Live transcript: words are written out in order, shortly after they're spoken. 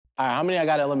All right, how many I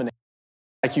got to eliminate?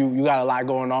 Like you got a lot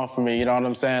going on for me, you know what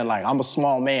I'm saying? Like, I'm a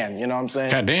small man, you know what I'm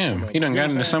saying? God damn, he done got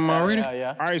into something already?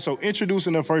 Yeah. All right, so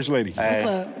introducing the first lady. Hey.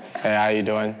 What's up? Hey, how you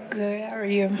doing? Good, how are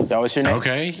you? Yo, what's your name?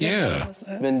 Okay, yeah. What's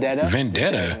up? Vendetta?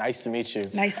 Vendetta. Deshae, nice to meet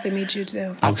you. Nice to meet you,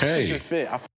 too. I Okay. f*** your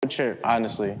fit. I f*** with your,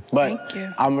 honestly. But Thank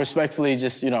you. I'm respectfully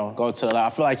just, go to the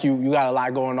left. I feel like you got a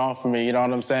lot going on for me, you know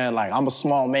what I'm saying? Like, I'm a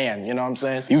small man, you know what I'm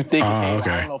saying? You think it's handle. okay.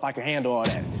 I don't know if I can handle all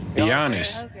that. You know Be what I'm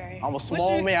honest. saying? Okay. I'm a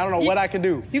small man. I don't know what I can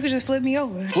do. You could just flip me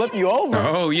over. Flip you over?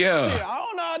 Oh, yeah. Shit, I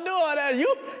don't know how to do all that.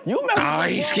 You mess Oh,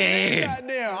 he's scared.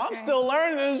 Goddamn, I'm still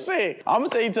learning this shit. I'm gonna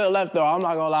take you to the left, though. I'm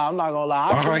not gonna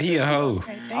lie. Oh, he a hoe.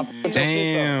 Okay, thank you.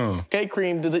 Damn. Cake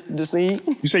cream the scene.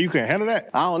 You say you can handle that?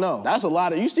 I don't know. That's a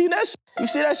lot of. You see that shit? You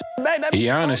see that shit back? That Be be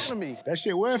honest. talking to me. That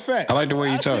shit well fat. I like the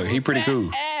way you talk. He pretty cool.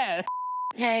 Yeah.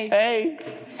 Hey, Hey,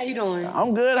 how you doing?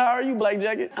 I'm good. How are you, Black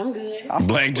Jacket? I'm good.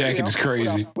 Black Jacket is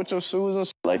crazy. With your shoes and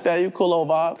shit like that, you cool little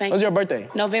vibe. Thank When's you. your birthday?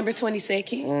 November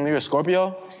 22nd, You're a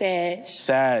Scorpio? Sag.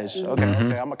 Sag.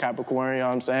 Okay. I'm a Capricorn, you know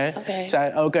what I'm saying? Okay.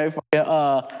 Sag, okay,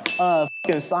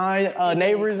 fucking sign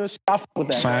neighbors and shit. I fuck with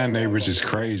that. Sign neighbors is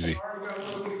crazy.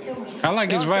 I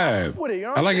like his vibe. With it, you know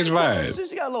what I I'm like his saying? vibe.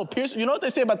 She got a little piercing. You know what they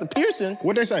say about the piercing?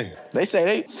 What'd they say? They say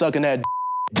they sucking that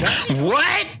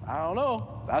What? I don't know.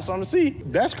 That's what I'm gonna see.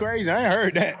 That's crazy. I ain't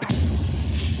heard that.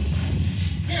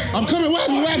 I'm coming. What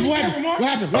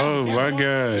happened? Oh my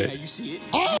God.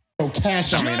 Oh,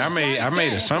 cash. I mean, I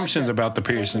made assumptions about the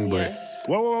piercing, but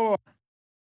Whoa.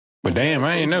 damn,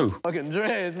 I ain't know. Fucking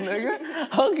dreads, nigga.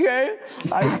 Okay.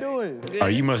 How you doing? Oh,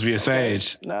 you must be a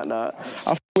sage. Nah. I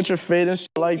fuck with your fade and shit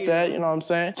like that, you know what I'm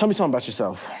saying? Tell me something about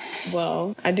yourself.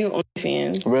 Well, I do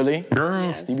OnlyFans. Really?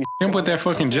 Girl, you can put that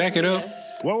fucking jacket up.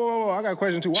 Whoa. I got a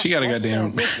question too. She got a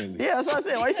goddamn. Yeah, that's what I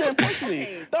said. Why you saying punchy?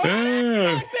 Don't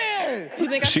back there. You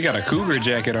think She got a cougar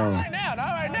jacket on. Not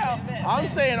right now. I'm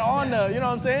saying on the, you know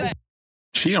what I'm saying?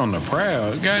 She on the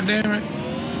prowl. God damn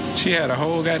it. She had a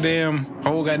whole goddamn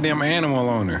animal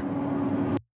on her.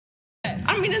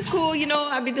 I mean, it's cool,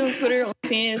 I be doing Twitter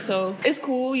OnlyFans, so it's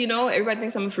cool, Everybody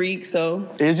thinks I'm a freak, so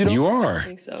Is you? You I are.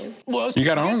 think so. Well, You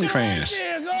got get your OnlyFans. ass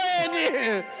in. Go ahead,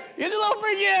 then. Get your little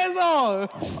freaky ass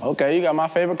on. Okay, you got my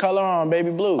favorite color on,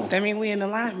 baby blue. That mean we in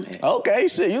alignment. Okay,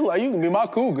 shit, you can be my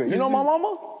cougar. You know my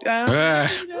mama?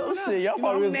 Oh, shit, y'all Call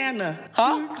probably me was... Nana.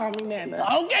 Huh? Call me Nana.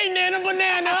 Okay, Nana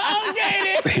Banana.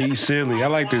 Okay, then. He's silly. I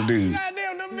like this dude.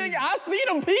 Goddamn, them niggas. I see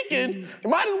them peeking.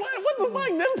 Might as well, what the fuck?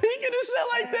 Them peeking and shit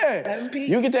like that. Let them peek.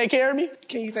 You can take care of me?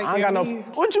 Can you take I ain't care got of no... me?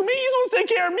 What you mean you supposed to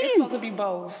take care of me? It's supposed to be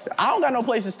both. I don't got no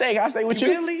place to stay. Can I stay with you?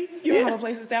 Really? You don't have a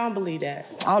place to stay? I don't believe that.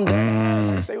 I'm dead.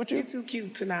 I can stay with you? You're too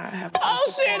cute to not have. Oh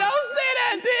shit, don't say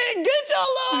that thing. Get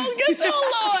your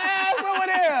little ass over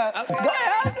there. Okay. Go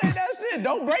ahead, I'll take that shit.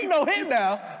 Don't break no hip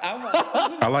now.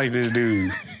 I like this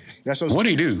dude. That's What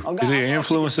he do? Oh, God, Is he an I know she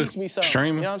can influencer? teach me something.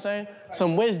 Streamer? You know what I'm saying?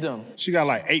 Some wisdom. She got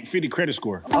like 850 credit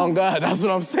score. Oh God, that's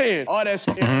what I'm saying. All that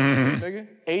shit. Nigga.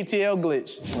 ATL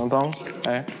glitch. You know what I'm talking?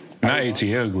 Hey. Not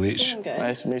ATL glitch. Okay.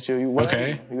 Nice to meet you. You what?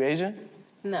 Okay. You Asian?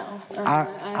 No, I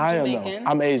I'm am Jamaican.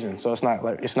 though. I'm Asian, so it's not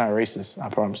racist. I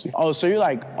promise you. Oh, so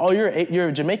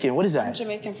you're Jamaican. What is that? I'm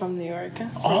Jamaican from New York,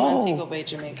 from Oh. Montego Bay,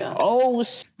 Jamaica. Oh,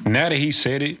 Now that he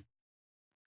said it,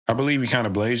 I believe he kind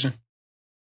of blazing.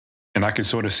 And I can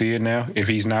sort of see it now, if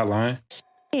he's not lying.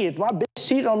 shit. My bitch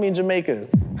cheated on me in Jamaica.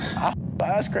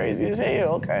 That's crazy as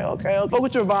hell. Okay. Fuck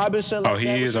with your vibe and shit like Oh, he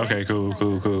that. is? Okay, cool.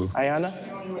 Ayana?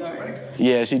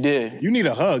 Yeah, she did. You need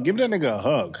a hug. Give that nigga a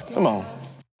hug. Come on.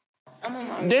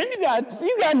 Then you got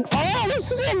all this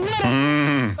shit.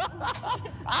 I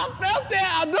felt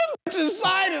that. Them bitches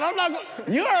excited. I'm not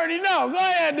gonna. You already know. Go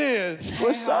ahead then.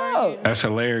 What's up? That's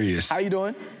hilarious. How you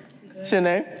doing? What's your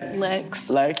name? Lex.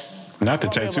 Lex. Not the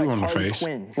tattoo on the Harley face.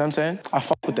 Quinn. You know what I'm saying? I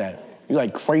fuck with that. You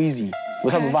like crazy.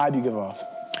 What type of vibe you give off?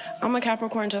 I'm a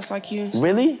Capricorn just like you.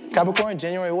 Really? Capricorn,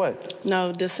 January what?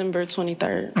 No, December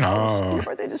 23rd. Oh. Your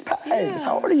birthday just passed. Yeah.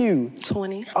 How old are you?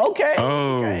 20. Okay.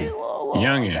 Oh, Okay. Well,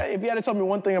 youngin'. Okay. If you had to tell me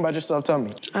one thing about yourself, tell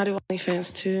me. I do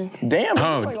OnlyFans too. Damn,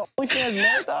 Oh. it's like an OnlyFans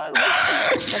marathon.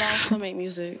 But I also make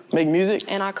music. Make music?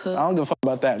 And I cook. I don't give a fuck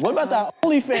about that. What about the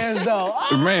OnlyFans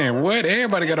though? Man, what?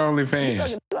 Everybody got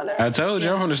OnlyFans. I told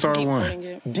you I'm from the Star One.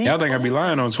 Y'all think I be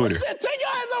lying on Twitter. Shit, take your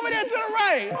ass over there to the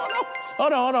right. Hold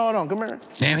on. Come here.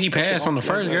 Damn, he passed on the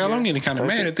first girl. I'm getting kind of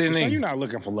mad at this So you're nigga. not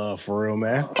looking for love for real,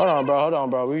 man. Hold on,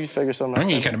 bro. We figure something out. I'm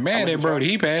getting kind of mad at Brody.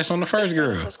 He passed on the first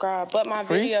girl. Subscribe. But my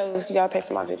videos, you gotta pay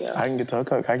for my videos. I can get the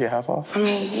hookup. Can I get half off? I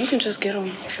mean, you can just get them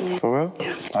if you want. For real?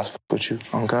 Yeah. I fuck with you.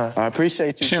 Oh, God. I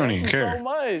appreciate you. She don't Thank even you care. so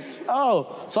much.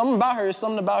 Oh, something about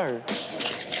her.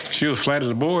 She was flat as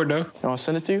a board, though. You want to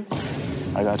send it to you?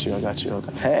 I got you.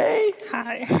 Okay. Hey.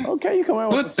 Hi. Okay, you come in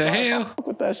with What the hell? Fuck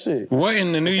with that shit. What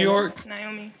in the New York?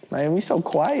 Naomi. Man, we so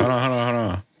quiet. Hold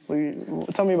on.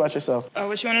 Tell me about yourself.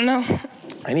 What you want to know?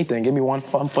 Anything. Give me one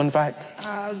fun fact.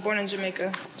 I was born in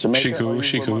Jamaica. Jamaica. She cool, or you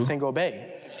she from cool. Montego Bay.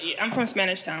 Yeah, I'm from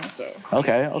Spanish Town, so.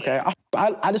 Okay.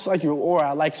 I just like your aura.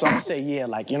 I like, so I'm say, yeah,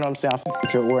 like, you know what I'm saying? I fuck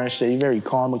with your aura and shit. You're very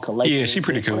calm and collected. Yeah, she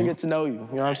pretty I want cool. to get to know you. You know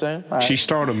what I'm saying? All right. She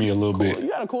startled me a little bit. You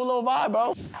got a cool little vibe,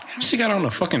 bro. She got on a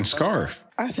fucking scarf.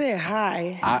 I said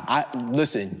hi. I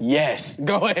listen, yes.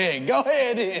 Go ahead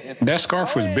then. That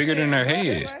scarf was bigger than her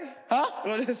head. Huh?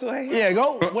 Go this way. Yeah,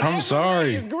 go. I'm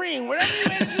sorry. It's green. Whatever you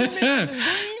made it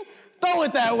green, throw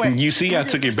it that way. You see, I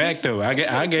took it back, though.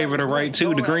 I gave her the right,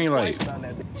 too, the green light.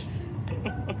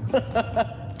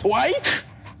 Twice?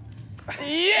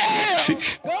 Yeah! Go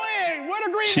ahead. Where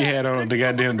the green She had on the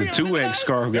 2X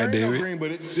scarf, goddamn it. Green,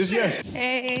 but just yes.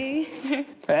 Hey.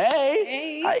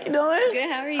 Hey. How you doing?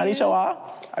 Good, how are you? How do you show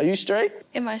up? Are you straight?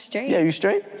 Am I straight? Yeah, you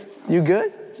straight? You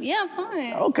good? Yeah, I'm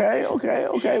fine.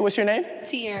 Okay. What's your name?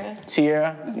 Tiara.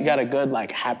 Tiara. You got a good,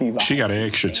 like, happy vibe. She got an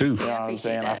extra, too. You know what I'm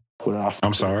saying? I f- with it.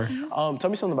 I'm sorry. Tell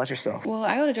me something about yourself. Well,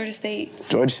 I go to Georgia State.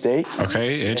 Georgia State.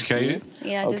 Okay, educated.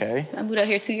 Yeah, Okay. I moved out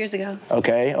here 2 years ago.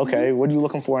 Okay. What are you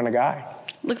looking for in a guy?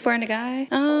 Look for in a guy.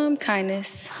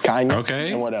 Kindness. Kindness.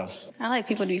 Okay. And what else? I like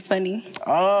people to be funny.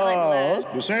 Oh. I like love.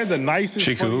 Deshae the nicest,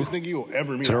 She cool. funniest nigga you'll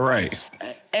ever meet. To the right.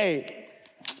 Hey,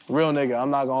 real nigga, I'm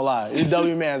not gonna lie. It's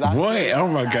W Mans. What? Oh,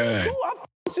 my God.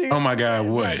 Oh, my God,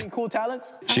 what? Any cool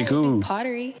talents? She cool.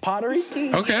 Pottery. Pottery?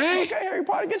 Okay. Okay, Harry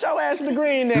Potter, get your ass in the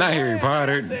green then. Not Harry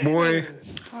Potter, boy.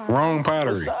 Wrong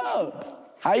pottery. What's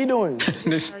up? How you doing?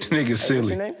 This nigga What's your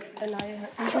silly. name?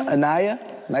 Anaya.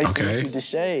 Nice to Okay. meet you,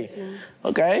 Deshae.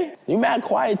 Okay. You mad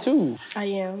quiet too. I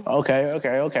am.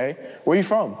 Okay. Where you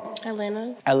from?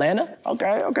 Atlanta. Atlanta?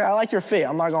 Okay. I like your fit.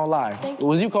 I'm not gonna lie.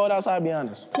 Was you cold outside, be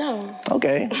honest? No.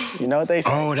 Okay. You know what they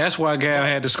say? Oh, that's why Gal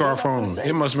had the scarf on.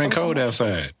 It must have been cold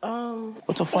outside.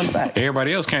 What's a fun fact?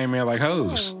 Everybody else came in like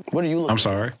hoes. What are you looking I'm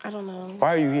sorry. I don't know.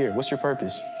 Why are you here? What's your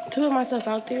purpose? To put myself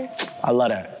out there. I love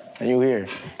that. And you here.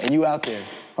 And you out there.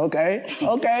 Okay.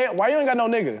 Why you ain't got no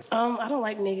nigga? I don't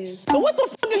like niggas. But what the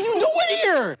fuck is you doing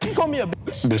here? You call me a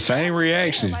bitch. The same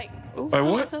reaction. Like, Like put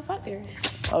what? myself out there.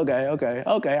 Okay.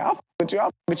 I'll fuck with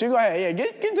you. Go ahead. Yeah,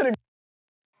 get to the...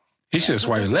 He should have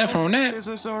swiped left on that. It's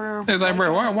like,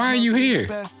 bro, why are you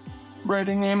here?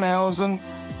 Writing emails and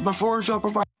before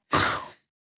Shopify.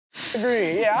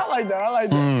 Agree. Yeah, I like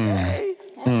that. Hey.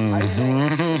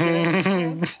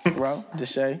 Bro,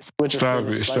 Deshae. Stop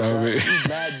it. You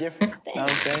mad different. You know what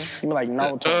I'm saying? You like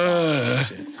Naruto.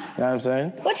 Shit. You know what I'm saying?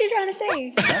 What you trying to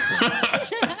say?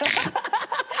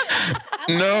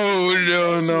 No.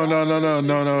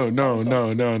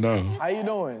 How you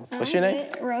doing? What's your name?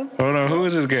 Ro. Hold on, who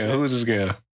is this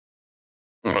girl?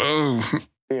 Oh.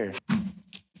 Here.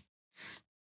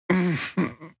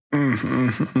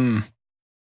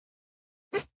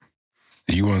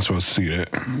 You weren't supposed to see that.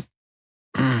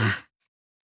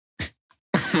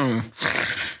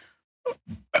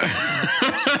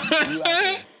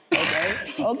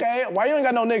 Okay. Why you ain't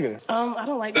got no nigga? I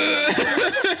don't like niggas.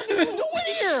 What you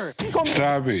doing here? You call me...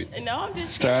 Stop it. No, I'm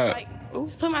just Stop. saying,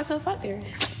 put myself out there.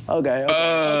 Okay.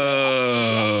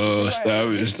 Oh, stop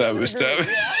it.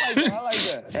 Yeah, I like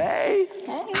that. Hey.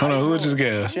 Hold on, who is this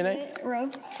girl? What's your name?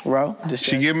 Ro.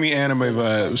 She give me anime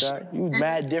vibes. You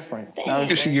mad different. You know what I'm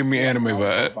She saying? give me anime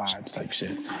Naruto vibes. vibes type shit.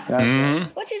 You know what I'm saying?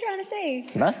 What you trying to say?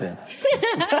 Nothing.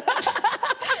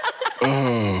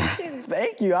 Oh.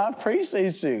 Thank you. I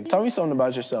appreciate you. Tell me something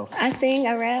about yourself. I sing,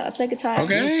 I rap, I play guitar. You're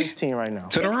Okay. 16 right now.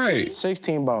 To the right.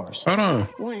 16 bars. Hold on.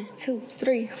 1, 2,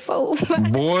 3, 4,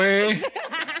 5. Boy.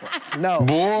 No.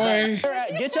 Boy.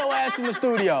 Get your ass in the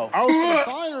studio. I was finna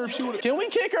sign her if she would. Can we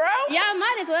kick her out? Y'all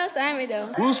might as well sign me though.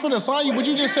 We was finna sign you, but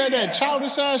you just said that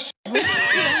childish ass shit. You want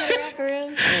me to rap for real?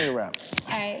 Give me a rap.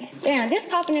 Alright. Damn, this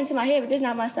popping into my head, but this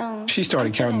not my song. She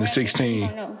started counting to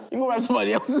 16. No. You gonna rap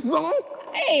somebody else's song?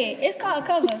 Hey, it's called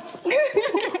cover.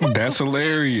 That's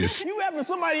hilarious. You rapping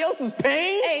somebody else's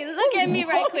pain? Hey, look at me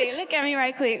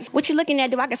right quick. What you looking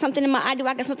at? Do I got something in my eye? Do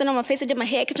I got something on my face? Or did my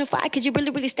head catch on fire? Cause you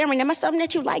really staring. Am I something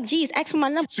that you like? Jeez, ask for my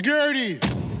number. Security.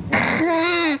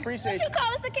 Appreciate You you.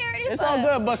 calling security It's for? all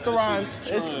good, Busta Rhymes.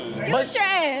 It's You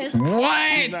trash.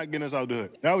 What? Not getting us out the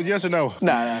hood. That was yes or no.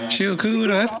 nah. She was cool.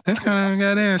 That's kind of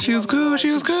goddamn. She was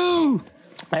cool.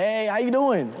 Hey, how you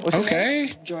doing? What's your name?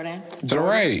 Okay. Jordan. To the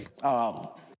right.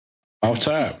 Off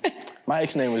top. My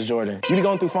ex name was Jordan. You be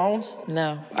going through phones?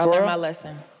 No, I For learned real? my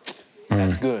lesson.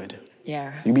 That's good.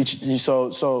 Yeah. You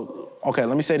so okay,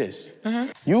 let me say this.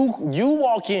 Mm-hmm. You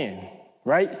walk in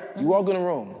right? You walk in the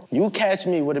room. You catch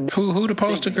me with a Who the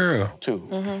poster girl? two,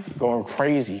 going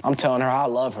crazy. I'm telling her I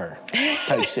love her,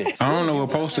 type shit. I don't know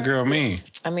what poster girl mean.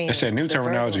 I mean, That's that new the verbal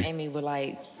terminology. Amy would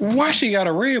like Why she got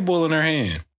a Red Bull in her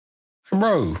hand?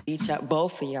 Bro. each up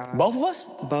both of y'all. Both of us?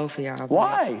 Both of y'all.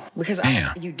 Why? Because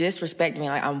you disrespect me.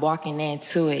 Like I'm walking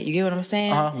into it. You get what I'm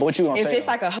saying? But what you gonna if say? it's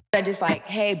like a hoe that just like,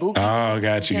 hey, boo. Oh,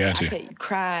 got you. I could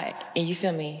cry and you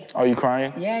feel me? Are you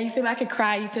crying? Yeah, you feel me? I could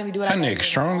cry. You feel me? Do what Her I neck gotta do.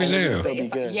 strong as hell. Still be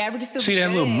good. Yeah, we can still See be that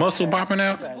little good. muscle popping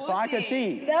out? So I can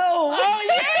cheat. No. Oh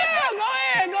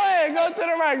yeah! Go ahead. Go to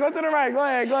the right. Go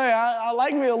ahead. I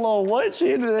like me a little what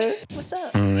shit today. What's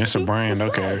up? It's a brand.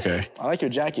 Okay. I like your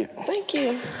jacket. Thank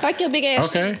you. I like your big ass.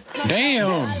 Okay. Damn.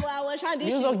 I was trying to do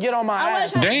You shit. just get on my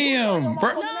ass. Damn,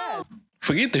 bro.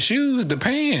 Forget the shoes, the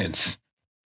pants.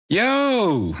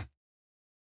 Yo.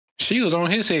 She was on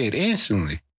his head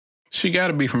instantly. She got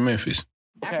to be from Memphis.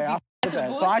 Okay, I with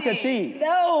that. So I can cheat. No.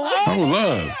 Oh,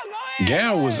 love.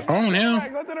 Gal was on him.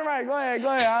 Go to the right. Go ahead.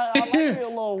 I like me a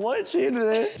little what shit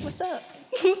today. What's up?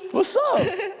 What's up?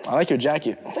 I like your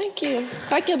jacket. Thank you.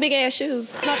 I like your big ass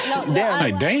shoes. No. Damn.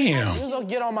 Like, damn. You just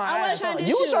get on my I ass. wasn't trying to do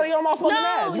You was shit. trying to get on my fucking No,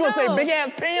 ass. You gonna say no. big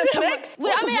ass pants next?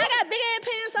 Well, I mean, I got big ass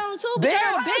pants on too, but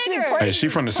Damn, you're actually bigger. crazy. Hey, she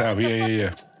from the South.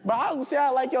 Yeah. But I was say I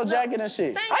like your jacket and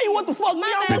shit. Thank How you what the fuck? My me?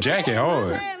 The bad. jacket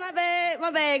hard.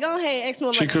 My bad. Go ahead. Ask me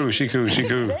what She cool.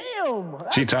 Damn.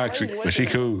 She toxic, but she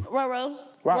cool. Roll.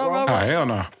 Roll. Oh, hell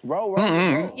no. Roll.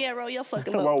 Yeah, roll your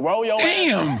fucking boat. Roll your ass.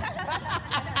 Damn.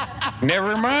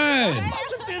 Never mind. I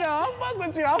fuck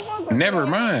with you. Never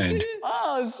mind.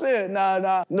 Oh, shit.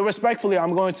 Nah. No, respectfully,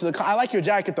 I'm going to the... I like your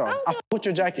jacket, though. I fuck with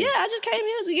your jacket. Yeah, I just came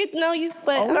here to get to know you.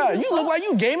 But Oh, God. You look like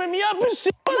you gaming me up and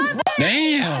shit.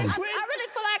 Damn. I really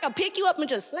feel like I could pick you up and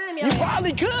just slam you. You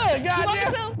probably could,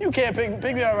 goddamn. to? You can't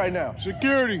pick me up right now.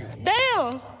 Security.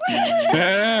 Damn.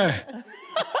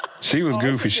 She was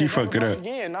goofy. She fucked it up.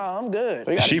 Again, nah, I'm good.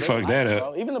 But you gotta She date fucked me, that up.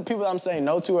 bro. Even the people I'm saying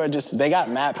no to are just, they got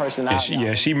mad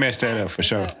personality. She messed that up for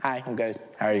sure. Hi, I'm good.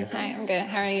 How are you? Hi, I'm good.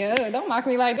 How are you? Don't mock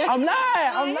me like that. I'm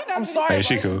not. I'm sorry. Hey,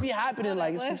 she bro. It cool. just be happening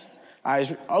like this.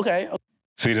 Okay.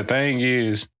 See, the thing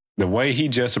is, the way he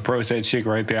just approached that chick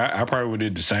right there, I probably would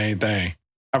have did the same thing.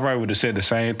 I probably would have said the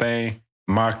same thing,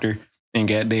 mocked her, and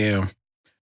goddamn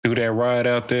threw that ride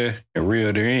out there and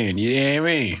reeled her in. You know what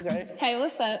I mean? Okay. Hey,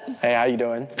 what's up? Hey, how you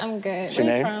doing? I'm good. What's your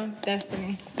Where you name? from?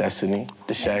 Destiny. Destiny,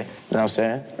 Deshae. You know what I'm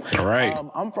saying? All right.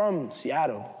 I'm from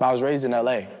Seattle, but I was raised in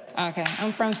LA. Okay,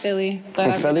 I'm from Philly, but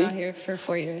From I've Philly? been out here for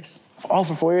 4 years. Oh,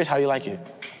 for 4 years? How you like it?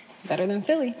 It's better than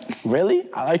Philly. Really?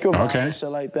 I like your vibe Okay. and shit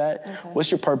like that. Okay.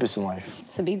 What's your purpose in life?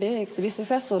 To be big, to be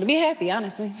successful, to be happy,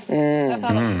 honestly. That's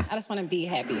all I just want to be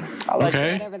happy. I like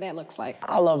Okay. Whatever that looks like.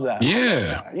 I love that.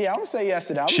 Yeah. Yeah, I'm gonna say yes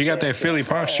to that. She got that Philly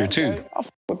posture, too. I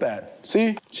fuck with that.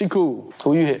 See, she cool.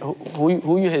 Who you hit?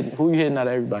 Who you hitting? Who you hitting out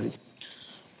of everybody?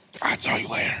 I'll tell you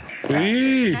later.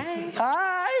 Hey.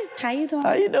 Hi. How you doing?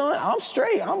 How you doing? I'm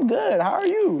straight. I'm good. How are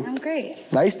you? I'm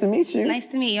great. Nice to meet you. Nice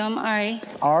to meet you. I'm Ari.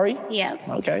 Ari? Yep.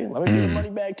 Okay, let me get the money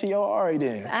back to your Ari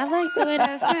then. I like the way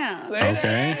that sounds.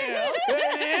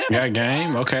 Okay. Got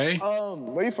game. Okay.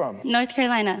 Where you from? North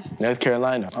Carolina. North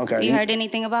Carolina. Okay. You heard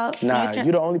anything about Nah, North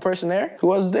you the only person there?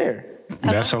 Who else is there?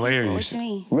 That's What hilarious. you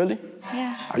mean? Really?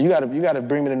 Yeah. You gotta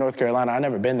bring me to North Carolina. I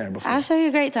never been there before. I'll show you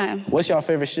a great time. What's y'all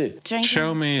favorite shit? Drinking.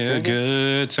 Show me a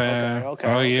good time. Okay.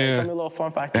 Oh, Tell me yeah. a little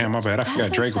fun fact. Damn, my bad. I That's forgot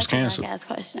like Drake was such a canceled. long-ass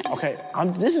question. Okay,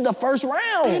 this is the first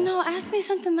round. No, ask me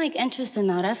something like interesting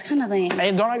though. That's kind of lame.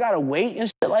 Hey, don't I gotta wait and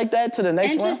shit like that to the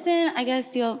next round? Interesting? I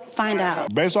guess you'll find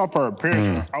out. Based off her appearance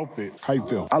and her outfit, how you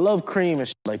feel? I love cream and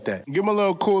shit like that. Give him a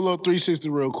little cool little 360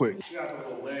 real quick.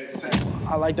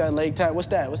 I like that leg tat. What's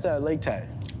that? What's that leg tat?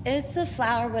 It's a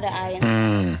flower with an eye in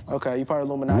it. Okay, you part of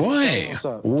Illuminati. What's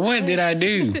What? up? What did I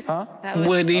do? Huh?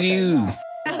 What did you?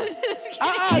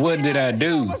 What did I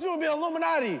do? I you would be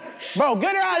Illuminati. Bro,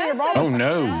 get her out of here, bro. Oh,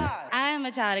 no. I am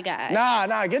a child of God.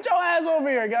 Nah, get your ass over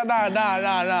here.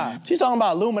 Nah. She's talking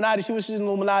about Illuminati. She's in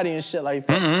Illuminati and shit like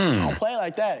that. Don't play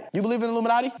like that. You believe in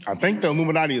Illuminati? I think the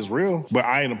Illuminati is real, but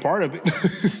I ain't a part of it.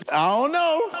 I don't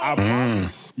know. I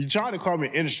promise. You trying to call me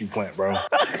an industry plant, bro.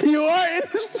 You are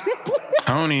industry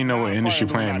I don't even know what industry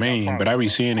plan mean, but I be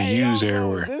seeing it used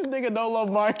everywhere. This nigga No Love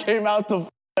Mark came out to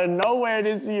nowhere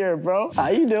this year, bro. How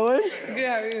you doing? Good,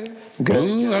 how are you? Good.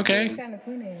 Ooh, okay. Kind of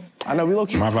tuning. I know we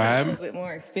look My A vibe. little bit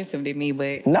more expensive than me,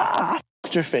 but Nah, I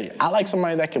f your fit. I like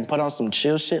somebody that can put on some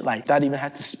chill shit, like not even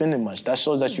have to spend it much. That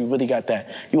shows that you really got that.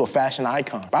 You a fashion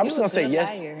icon. But I'm just gonna say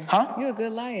yes. liar. Huh? You a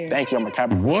good liar. Thank you. I'm a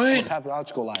Capricorn. What? I'm a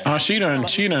pathological liar. Oh, she done.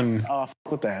 Oh, f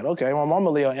with that. Okay, my mama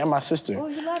Leo and my sister. Oh,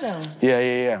 you love them.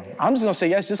 Yeah. I'm just gonna say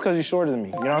yes just because you're shorter than me.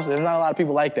 You know what I'm saying? There's not a lot of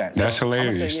people like that. That's so I'm gonna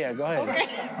hilarious. say yeah, go ahead.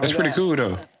 That's pretty cool,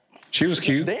 though. She was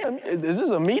cute. Damn, is this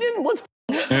a meeting? What's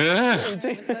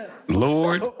Yeah.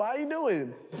 Lord. How you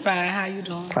doing? Fine, how you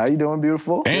doing? How you doing,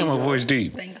 beautiful? Damn, my voice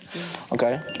deep. Thank you.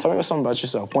 Okay, tell me something about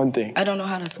yourself. One thing. I don't know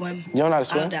how to swim. You don't know how to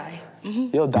swim? I'll die.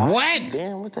 You'll die. What?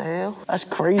 Damn, what the hell? That's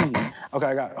crazy. Okay,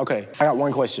 I got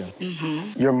one question.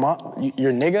 Your mom,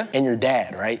 your nigga, and your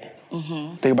dad, right?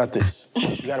 Think about this.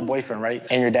 You got a boyfriend, right?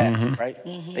 And your dad, right?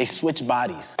 They switch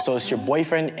bodies. So it's your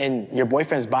boyfriend and your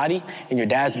boyfriend's body, and your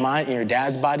dad's mind, and your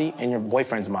dad's body, and your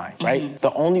boyfriend's mind, right?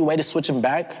 The only way to switch them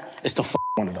back is to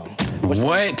one of them.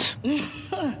 What?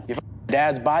 Your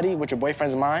dad's body with your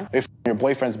boyfriend's mind, or your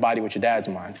boyfriend's body with your dad's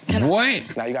mind.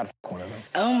 What? Now you gotta one of them.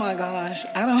 Oh my gosh,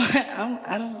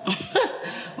 I don't.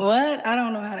 What? I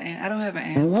don't know how to answer. I don't have an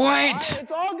answer. What?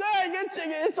 It's all good.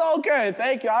 It's okay.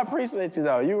 Thank you. I appreciate you,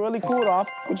 though. You're really cool, though. I f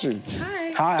with you.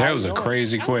 Hi. Hi. That was a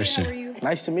crazy question. How are you?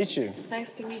 Nice to meet you.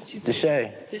 Nice to meet you.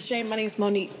 Deshae. Deshae, my name's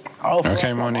Monique. Oh, Okay, that's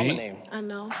my Monique. mama name. I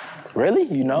know. Really?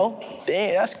 You know?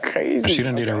 Damn, that's crazy. She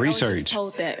done did her I was just research.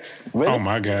 told that. Really? Oh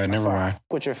my God, never mind.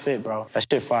 With your fit, bro. That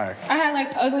shit fire. I had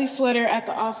like the ugly sweater at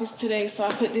the office today, so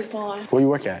I put this on. Where you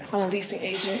work at? I'm a leasing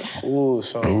agent. Ooh,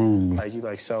 so Ooh. like you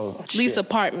like sell Lease shit.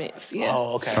 apartments, yeah.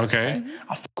 Oh, okay. Okay.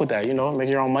 I fuck with that, you know, make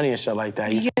your own money and shit like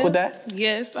that. You fuck with that?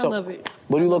 Yes, I So, love it.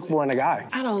 What do you look for in a guy?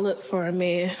 I don't look for a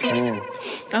man.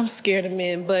 I'm scared of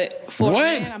men, but for What?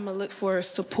 a man, I'm gonna look for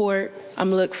support. I'm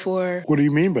gonna look for. What do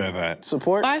you mean by that?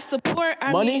 Support? By support,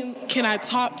 I Money? mean, can I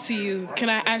talk to you? Can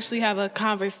I actually have a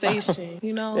conversation?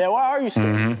 You know? Yeah, why are you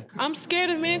scared? I'm scared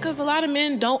of men because a lot of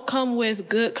men don't come with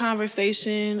good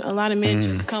conversation. A lot of men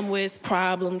just come with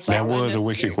problems. That like was a unnecessary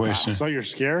wicked question. So you're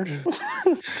scared?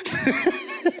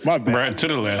 My bad. Right to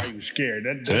the left. You're scared.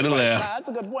 To the left. Nah, that's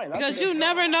a good point. Because you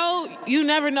never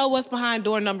know what's behind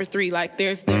door number 3. Like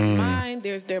there's their mind,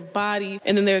 there's their body,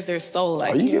 and then there's their soul.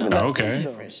 Like Are you giving that Okay.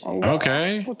 wisdom?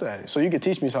 Okay. What that? So you can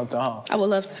teach me something, huh? I would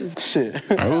love to. Shit.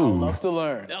 I would Ooh. love to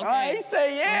learn. Okay. All right, he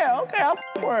said, yeah, okay,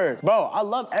 I'm word. Bro, I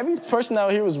love every person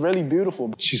out here was really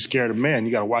beautiful. She's scared of men.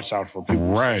 You gotta watch out for people.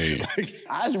 Right.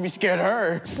 I should be scared of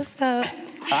her. What's up?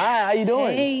 Hi, how you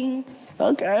doing? Hey.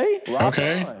 Okay. Rock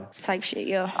Okay. on. Type shit,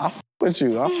 yeah. I f with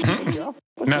you. I f with you. I f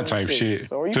with Not you. type shit.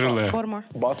 So where you To the from? left. Baltimore.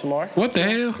 Baltimore? What the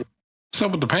hell? What's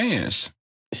up with the pants?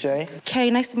 Shay? Okay,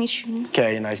 nice to meet you.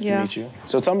 Okay, nice to Yeah. meet you.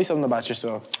 So tell me something about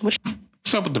yourself. What's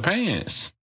up with the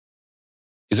pants?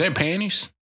 Is that panties?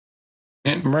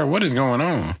 And, bro, what is going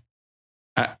on?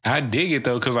 I dig it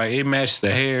though, cause like it matched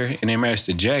the hair and it matched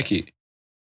the jacket.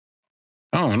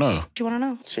 I don't know. What you want to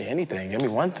know? Shit, anything. Give me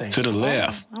one thing. To the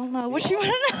left. I don't know. What you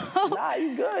want to know? Nah,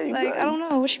 you good. You Like, good. I don't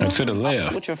know. What you want To the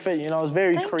left. With your fit, you know, it's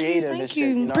very creative and Thank shit. you.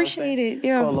 You know Appreciate what I'm saying? it.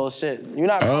 Yeah. Cool little shit. You're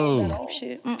not cold at Oh. all.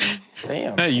 Shit.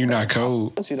 Damn. Hey, you not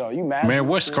cold. You know, you mad? Man,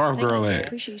 what scarf girl at?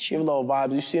 Appreciate Give you. little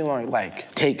vibes. You seem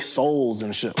like take souls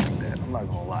and shit like that. I'm not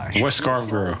gonna lie. What scarf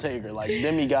girl? Taker, like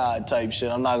demigod type shit.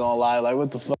 I'm not gonna lie. Like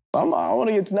what the fuck? I want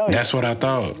to get to know you. That's what I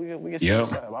thought. We can see Yep.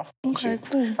 what's up. I f with Okay, you.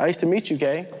 cool. Nice to meet you,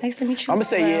 Kay. Nice to meet you. I'ma as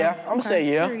say well. yeah. I'ma say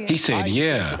yeah. Period. He said, So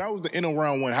yeah. that was the end of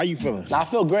round 1. How you feeling? Nah, I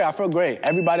feel great. I feel great.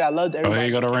 Everybody, I loved Oh, everybody. here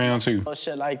you go to round 2.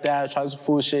 Shit like that. Try some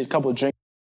food shit. Couple drinks.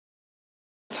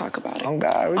 Talk about it. Oh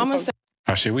God. I'm gonna say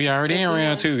Oh shit, we already in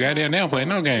round 2. Goddamn, they don't play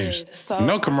no games. So,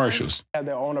 No commercials. Had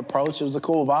their own approach. It was a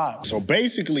cool vibe. So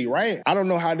basically, right? I don't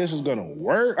know how this is gonna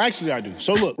work. Actually, I do.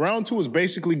 So look, round 2 is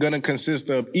basically gonna consist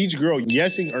of each girl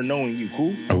yesing or knowing you.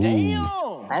 Cool?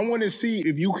 Ooh. I want to see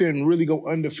if you can really go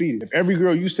undefeated. If every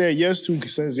girl you said yes to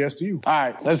says yes to you. All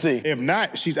right, let's see. If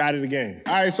not, she's out of the game.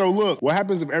 All right, so look, what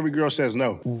happens if every girl says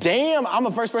no? Damn, I'm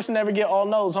the first person to ever get all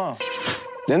no's, huh?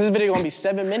 Then this video gonna be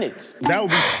 7 minutes. That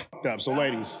would be f***ed up. So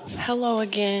ladies, Hello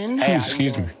again. Hey,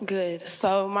 Excuse me. Good.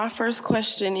 So my first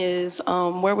question is,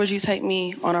 where would you take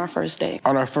me on our first date?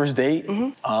 On our first date,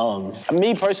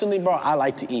 me personally, bro, I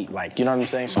like to eat. Like, you know what I'm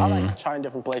saying? So I like trying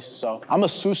different places. So I'm a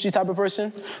sushi type of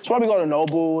person. So probably go to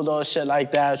Nobu, little shit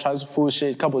like that, try some food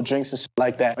shit, couple of drinks and shit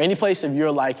like that. Or any place of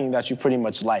your liking that you pretty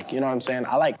much like. You know what I'm saying?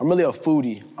 I'm really a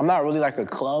foodie. I'm not really like a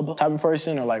club type of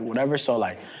person or like whatever. So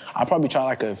like, I'll probably try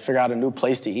like to figure out a new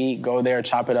place to eat, go there,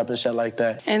 chop it up and shit like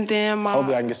that. And then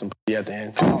Hopefully I can get some at the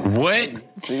end. What?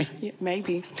 See? Yeah,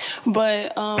 maybe.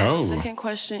 But the second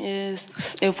question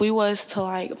is, if we was to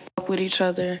like fuck with each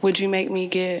other, would you make me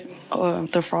get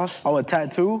the frost? Oh, a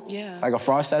tattoo? Yeah. Like a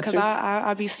frost tattoo? Because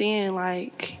I be seeing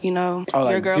like, you know, Oh,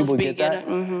 like your girls people be get that?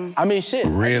 getting. I mean, shit.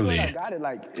 Really? I got it,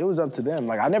 like, it was up to them.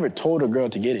 Like, I never told a girl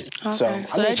to get it. Okay, So, so I mean,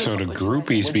 that's So the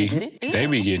groupies be, they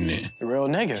be getting it. a real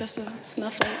nigga. Just a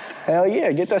snowflake. Hell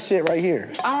yeah, get that shit right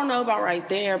here. I don't know about right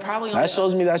there. Probably on That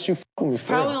shows me that you fucking with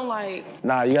Probably Phil. on like.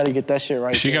 Nah, you gotta get that shit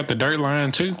right She got the dirt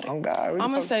line too? Oh, God. I'm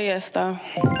gonna say yes though.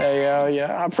 Hey, hell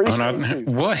yeah, I appreciate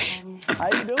you. What? How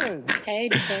you doing? Hey,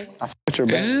 Deshae. I f Your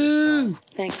band.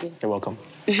 Thank you. You're welcome.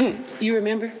 You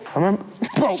remember? Remember?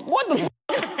 Bro, what the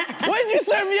what did you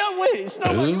set me up with?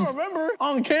 You remember?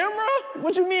 On camera?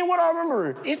 What you mean, what I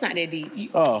remember? It's not that deep. We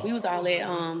was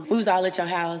all at your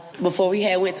house before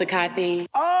we went to Cathy.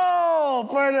 Oh,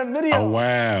 for the video. Oh,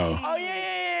 wow. Oh, yeah.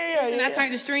 And I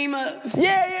turned the stream up.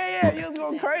 Yeah. You was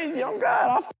going crazy. Oh,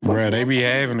 God. Bro, they be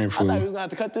having it, fool. I thought you was going to have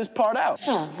to cut this part out.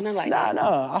 Huh, not like that.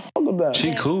 Nah, I fuck with that.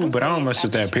 She cool, but I don't mess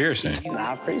with that piercing. Nah,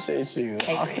 I appreciate you.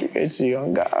 I appreciate you.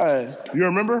 Oh, God. You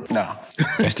remember? Nah.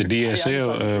 That's the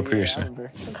DSL piercing.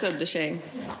 What's up, Deshae?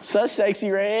 Such sexy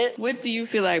red. What do you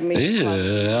feel like makes you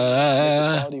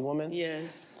a quality woman?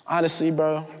 Yes. Honestly,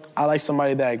 bro, I like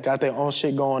somebody that got their own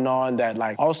shit going on, that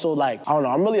like also like, I don't know,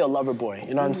 I'm really a lover boy,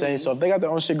 you know what I'm saying? So if they got their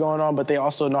own shit going on, but they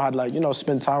also know how to like,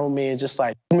 spend time with me and just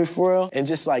like, me for real, and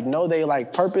just like know they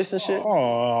like purpose and shit.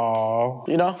 Oh,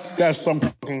 you know? That's some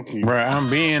fucking cute. Bro, I'm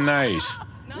being nice.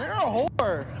 You're a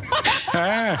whore.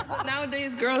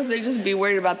 Nowadays, girls, they just be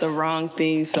worried about the wrong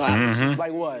things. So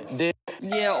like what? Dick?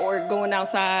 Yeah, or going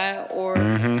outside, or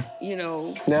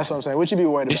That's what I'm saying. What you be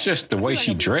worried about? It's just the way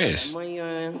she dressed. Money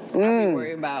on. I be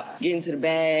worried about getting to the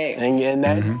bag. And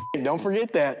that, don't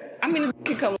forget that. I mean, it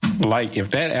could come. Like, if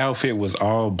that outfit was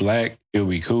all black, it would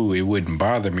be cool. It wouldn't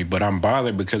bother me. But I'm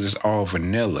bothered because it's all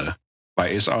vanilla.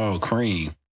 Like, it's all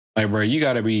cream. Like, bro, you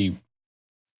got to be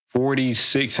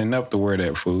 46 and up to wear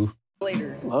that, fool.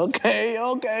 Later. Okay.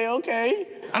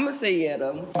 I'm gonna say yeah,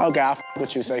 though. Okay, I f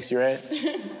with you, sexy red.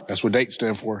 That's what date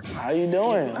stand for. How you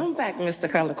doing? I'm back, Mr.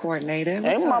 Color Coordinator.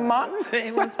 Hey, mama.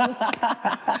 Hey, what's up?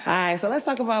 All right, so let's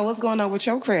talk about what's going on with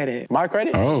your credit. My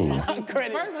credit? Oh. My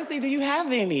credit. First, let's see, do you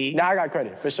have any? Nah, I got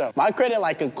credit, for sure. My credit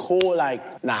like a cool,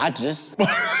 like, nah, I just...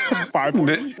 5.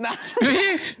 Nah,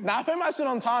 I pay my shit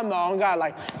on time, though. I don't got,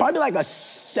 like, probably like a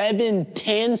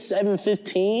 710,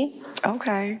 715.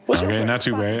 Okay. What's your Okay, not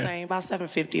too bad. Same, about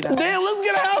 750 though. Damn, let's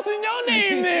get a house in your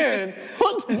name then.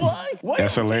 What?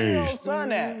 That's hilarious.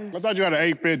 Son at? I thought you had an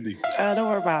 850. Don't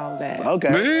worry about all that.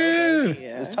 Okay.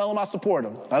 Yeah. Just tell him I support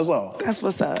him. That's all. That's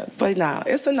what's up. But no,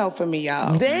 it's a no for me,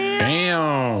 y'all.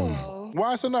 Damn.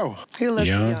 Why is it no? He looks too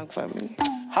Young. young for me.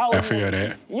 How old I feel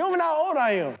that. You don't even know how old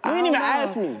I am. You didn't even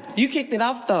ask me. You kicked it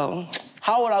off though.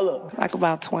 How old I look? Like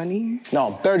about 20. No,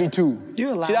 I'm 32.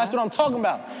 You a liar. See, that's what I'm talking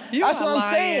about. You That's a what I'm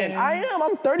liar. saying. I am.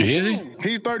 I'm 32. Is he?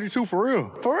 He's 32 for real.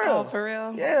 For real. Oh, for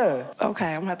real? Yeah.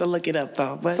 Okay, I'm gonna have to look it up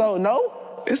though. But So,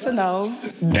 no? it's a no.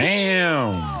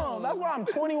 Damn. Oh, that's why I'm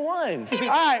 21. All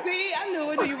right. See, I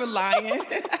knew it. You were lying.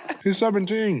 He's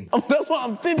 17. Oh, that's why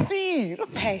I'm 15.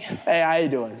 Hey. Hey, how you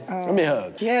doing? Let me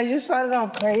hug. Yeah, you started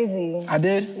off crazy. I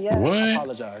did? Yeah. I What?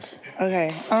 apologize.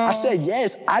 Okay. I said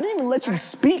yes. I didn't even let you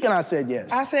speak, and I said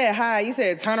yes. I said hi. You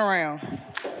said turn around.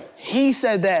 He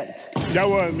said that. That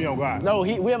wasn't me on God. No,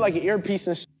 we have like an earpiece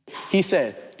and shit. He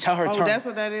said, tell her turn. That's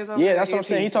what that is? Yeah, that's what I'm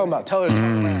saying. He's talking about tell her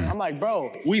turn around. I'm like,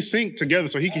 bro. We sync together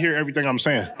so he can hear everything I'm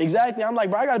saying. Exactly. I'm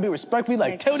like, bro, I gotta be respectful.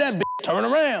 Like, tell that bitch turn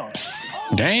around.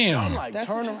 I'm Damn. like, That's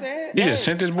turn what you around. said? You just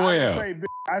sent this boy out.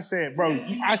 I said, bro,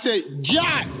 I said,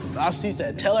 yeah. She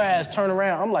said, tell her ass turn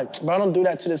around. I'm like, bro, don't do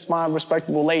that to this fine,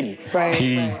 respectable lady. Right.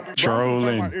 He Bro,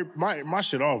 trolling. my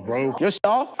shit off, bro. Your shit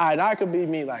off? All right, now it could be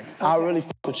me. Like, I really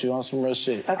fuck with you on some real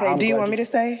shit. Okay, do you want me to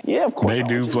stay? Yeah, of course. They I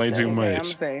do want you to play stay. too Okay, I'm gonna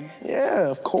much. stay. Yeah,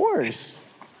 of course.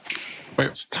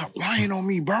 Stop lying on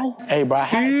me, bro. Hey, bro, I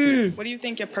had to. What do you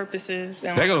think your purpose is?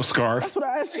 There goes Scarf. That's what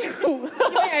I asked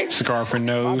you. Scarf and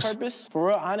My nose. purpose, for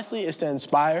real, honestly, is to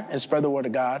inspire and spread the word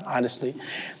of God, honestly.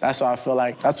 That's what I feel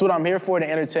like. That's what I'm here for, to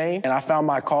entertain. And I found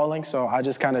my calling, so I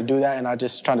just kind of do that, and I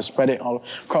just try to spread it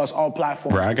across all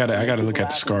platforms. Bro, I gotta Just make look people at the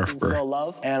laugh, scarf, make people bro. feel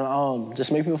love, and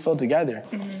just make people feel together.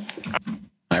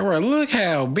 Like, bro, look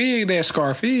how big that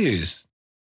scarf is.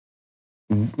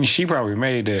 She probably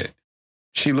made that.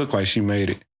 She looked like she made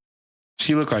it.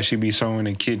 She looked like she be sewing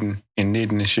and kidding and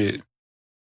knitting and shit.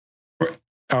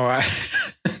 Oh,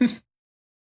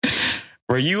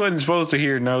 bro, you wasn't supposed to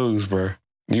hear nose, bro.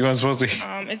 You wasn't supposed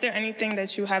to. Is there anything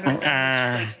that you haven't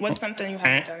done? What's something you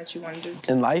haven't done that you want to do?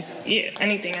 In life? Yeah,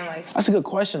 anything in life. That's a good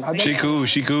question. She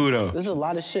cool though. There's a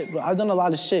lot of shit, but I've done a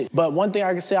lot of shit. But one thing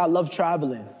I can say, I love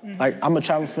traveling. Like, I'm a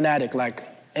travel fanatic. Like,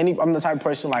 I'm the type of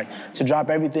person, like, to drop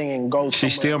everything and go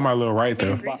She's still my little right,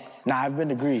 though. Nah, I've been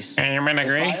to Greece. And you been to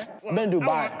It's Greece? fire. I've been to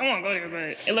Dubai. I want to go there,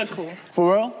 but it looked cool.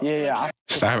 For real? Yeah.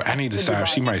 Stop. I need to stop.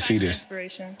 She might see this.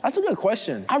 Inspiration. That's a good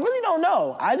question. I really don't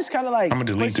know. I just kind of like... I'm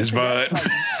gonna delete this, bud.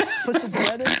 Put it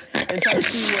together and try to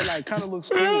see what, like, kind of looks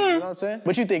cool. You know what I'm saying?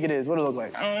 What you think it is? What it look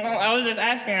like? I don't know. I was just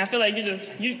asking. I feel like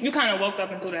you kind of woke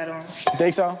up and threw that on. You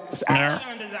think so? It's ass.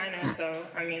 I'm a designer, so,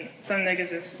 I mean, some niggas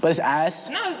just... But it's ass?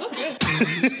 No, it looks good.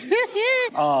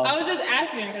 I was just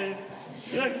asking because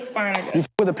You look fine. You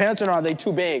with the pants or are they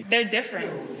too big? They're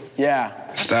different.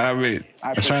 Yeah. Stop it.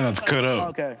 I'm trying not to cut up.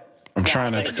 Okay. I'm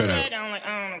trying not to cut up.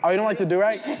 Oh, you don't like to do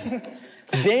right? Damn.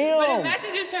 But it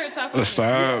matches your shirt, so Let's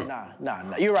stop.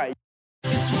 Nah. You're right.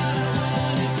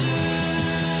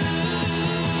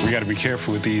 We got to be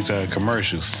careful with these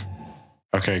commercials.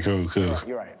 Okay, cool.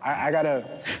 You're right. I gotta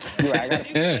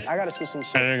switch some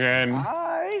shit.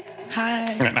 Hi.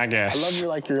 I guess. I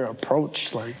love your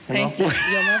approach, like, you Thank know? you.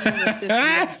 Your mother and your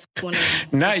sister.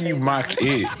 Now you mocked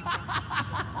it.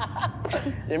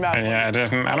 Yeah,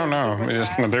 I don't know.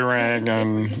 It's the rag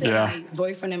and yeah. My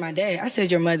boyfriend and my dad. I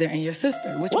said your mother and your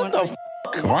sister. Which one?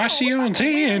 Why is she on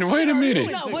 10? Wait a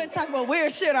minute. No, we're talking about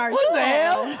weird shit. What the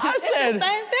hell? I said the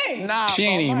same thing. Nah, she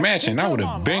ain't even matching. I would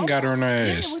have been got her on her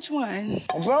ass. Yeah, which one?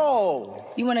 Bro.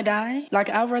 You want to die? Like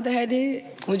I'd rather had did?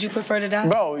 Would you prefer to die?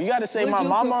 Bro, you got to say my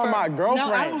mama or my girlfriend.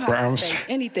 No, I don't have to say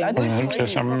anything. I'm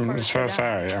so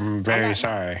sorry. I'm very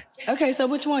sorry. Okay, so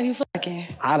which one you fucking?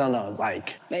 I don't know.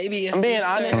 Like, maybe I'm being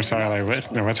honest. I'm sorry.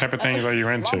 Like, what type of things are you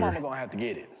into? My mama gonna have to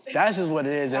get it. That's just what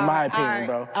it is, in my opinion,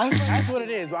 bro. That's what it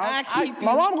is, bro. My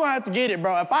mom gonna have to get it,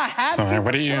 bro. If I have to.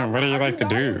 What do you like to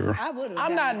do?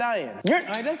 I'm not dying. All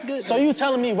right, that's good. So you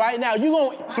telling me right now you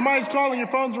gonna? Somebody's calling. Your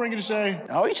phone's ringing to say.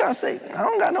 Oh, you trying to say? I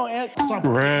don't got no answer. Stop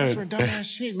answering dumbass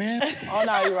shit, man. Oh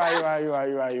no,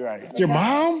 you're right. Your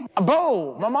mom?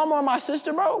 Bro, my mama or my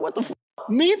sister, bro. What the?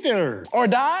 Neither. Or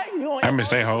die? You I missed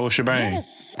that whole shebang.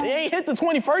 Yes. They ain't hit the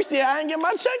 21st yet. I ain't get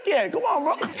my check yet. Come on,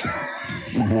 bro.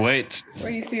 What? Where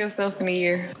do you see yourself in a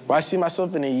year? Where I see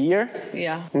myself in a year?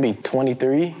 Yeah. I'm gonna be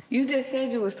 23. You just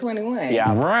said you was 21.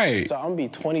 Yeah. Right. So I'm gonna be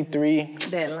 23.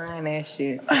 That lying ass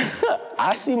shit.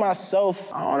 I see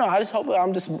myself, I don't know, I just hope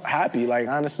I'm just happy, like,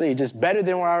 honestly, just better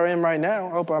than where I am right now.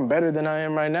 I hope I'm better than I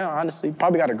am right now, honestly.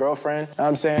 Probably got a girlfriend, you know what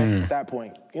I'm saying, at that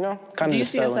point, you know? Kind of Do you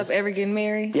just see settling. yourself ever getting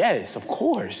married? Yes, of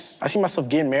course. I see myself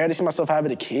getting married. I see myself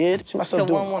having a kid. I see myself To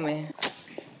doing... one woman?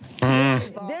 Damn, you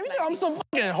think I'm some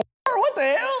fucking whore? What the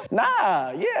hell?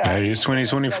 Nah, yeah. Hey, it's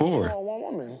 2024. One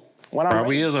woman.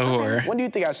 Probably is a whore. When do you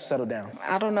think I should settle down?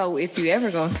 I don't know if you ever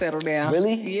gonna settle down.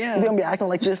 Really? Yeah. You think I'm gonna be acting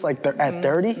like this like at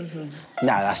 30? Nah,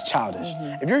 that's childish.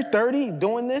 If you're 30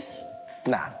 doing this,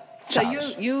 nah.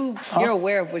 Childish. So you're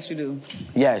aware of what you do?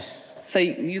 Yes. So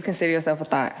you consider yourself a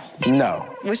thought?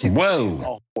 No. What's your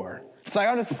Whoa. A whore. It's like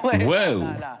I'm just playing. Whoa.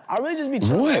 Nah. I really just be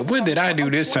chilling. What did I do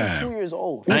this time? I'm 22 years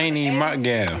old. I ain't even mock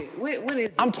gal. What is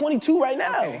it? I'm 22 right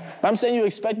now. Okay. I'm saying you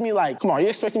expect me like, come on, you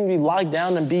expect me to be locked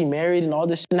down and be married and all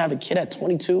this shit and have a kid at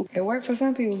 22? It worked for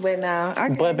some people, but now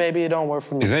But baby, it don't work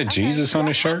for me. Is that Jesus on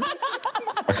the shirt?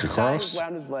 Like a cross?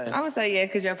 I'm just playing. I'm gonna say yeah,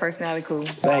 because your personality cool.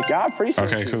 Thank you. I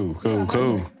appreciate Okay, you.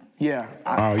 cool. Yeah.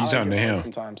 Oh, you talking to him?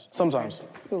 Sometimes.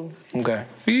 Cool. Okay.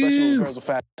 Especially with girls with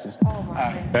fat asses.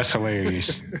 That's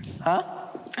hilarious. Huh?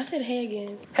 I said hey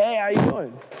again. Hey, how you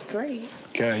doing? Great.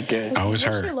 Good. Oh, it's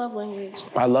What's her. your love language?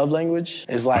 My love language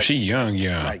is like... She young.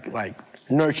 Like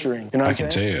nurturing. You know what I I'm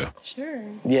can saying? tell. Sure.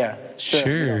 Yeah, sure.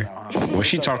 Sure. Well,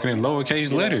 she talking in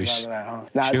lowercase letters.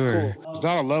 Nah, it's Sure. cool. It's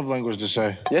not a love language to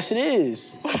say. Yes, it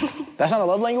is. That's not a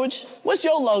love language? What's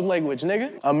your love language,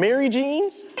 nigga? A Mary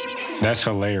Jeans? That's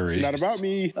hilarious. It's not about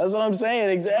me. That's what I'm saying,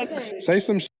 exactly. Say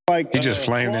some shit like... He just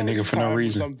flamed that nigga for no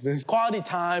reason. Quality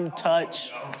time,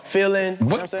 touch, feeling. You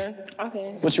know what I'm saying?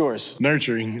 Okay. What's yours?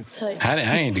 Nurturing. Touch. I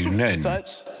ain't do nothing.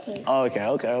 Touch? Oh, okay.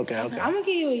 I'm gonna give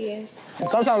you a yes.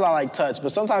 Sometimes I like touch,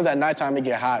 but sometimes at nighttime it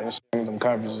get hot and shit with them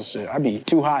covers and shit. I be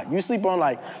too hot. You sleep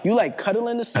on you cuddle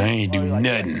in the sink? I ain't do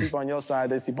nothing. You sleep on your side,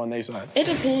 they sleep on their side. It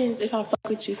depends if I fuck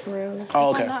with you for real.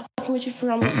 Oh, If okay. I'm not fucking with you for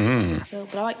real, I'm gonna sleep with myself.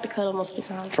 But I like to cuddle most of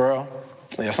the time. For real?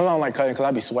 Yeah, sometimes I don't like cutting because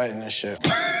I be sweating and shit.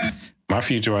 My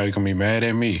future wife gonna be mad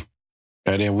at me.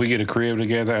 And then we get a crib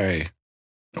together. Hey,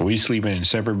 we sleeping in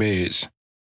separate beds.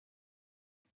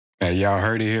 Hey, y'all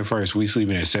heard it here first. We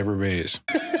sleeping in separate beds,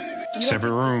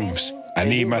 separate rooms. I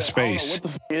need my space. What the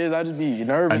f it is? I just be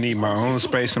nervous. I need my own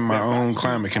space and my own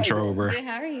climate control, bro.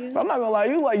 How are you? I'm not gonna lie,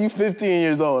 you 15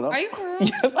 years old. Are you for real?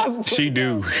 Yes, I swear. She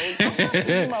do. She's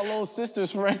my little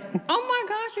sister's friend. Oh my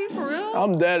gosh, are you for real?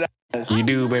 I'm dead ass. You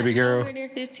do, baby girl. We're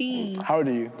 15. How old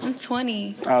are you? I'm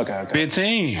 20. Okay.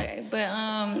 15. Okay,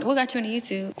 but what got you into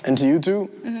YouTube? Into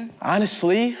YouTube?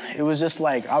 Honestly, it was just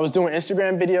like, I was doing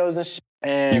Instagram videos and shit.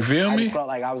 And You feel I me? just felt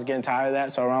like I was getting tired of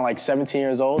that. So around like 17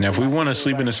 years old. Now, if we my want to sister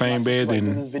sleep in the was like- same my bed, sister was like,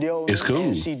 then "Do this video it's with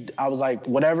me," cool. and I was like,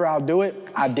 whatever, I'll do it.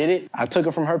 I did it. I took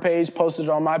it from her page, posted it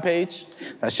on my page.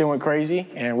 That shit went crazy.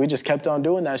 And we just kept on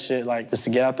doing that shit, like, just to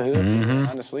get out the hood,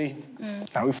 honestly.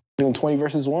 Now we doing 20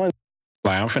 versus 1.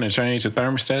 Like, I'm finna change the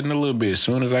thermostat in a little bit. As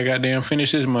soon as I goddamn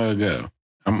finish this mug up.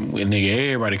 Nigga,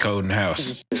 everybody cold in the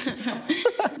house.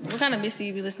 What kind of music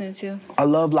you be listening to? I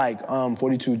love like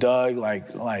 42 Doug,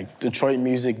 like Detroit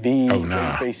music, V,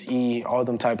 Face E, all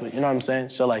them type of, you know what I'm saying?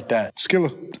 Shit like that.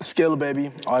 Skilla,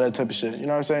 baby, all that type of shit. You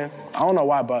know what I'm saying? I don't know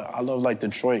why, but I love like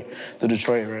Detroit,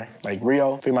 right? Like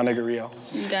Rio, free my nigga Rio.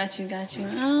 Got you.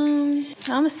 I'm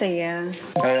gonna say yeah.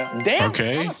 Damn. Okay.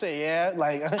 I'm gonna say yeah.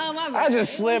 Like I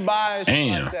just slid by and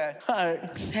shit like that. All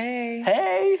right.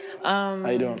 Hey. How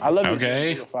you doing? I love you.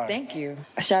 Okay. Thank you.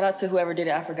 Shout out to whoever did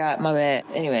it. I forgot. My bad.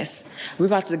 Anyways, we're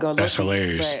about to go. That's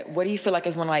hilarious. But what do you feel like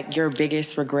is one of like your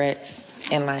biggest regrets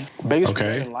in life? Biggest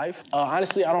regret in life?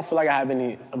 Honestly, I don't feel like I have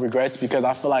any regrets because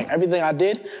I feel like everything I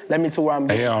did led me to where I'm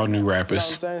They all new rappers. You know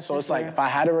what I'm saying? So it's like if I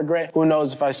had a regret, who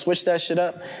knows? If I switch that shit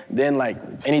up, then like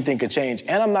anything could change.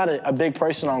 And I'm not a big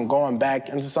person on going back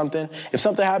into something. If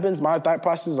something happens, my thought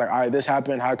process is like, all right, this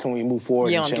happened. How can we move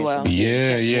forward and change?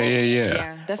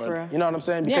 Yeah, that's real. You know what I'm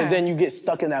saying? Because then you get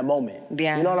stuck in that moment.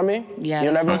 Yeah. You know what I mean? Yeah.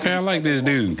 You're never I like this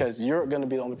dude. Because you're gonna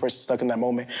be the only person stuck in that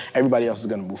moment. Everybody else is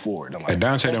gonna move forward. I'm like,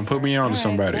 Dante done put me on to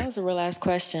somebody. That was a real last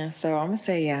question, so I'm gonna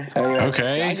say yeah.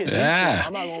 Okay.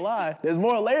 I'm not gonna lie. There's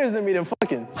more layers than me than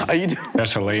fucking. How you doing?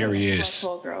 That's hilarious.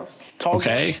 Tall girls. Tall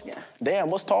okay. Girls? Yes. Damn,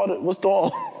 what's tall? What's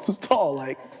tall?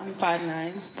 Like I'm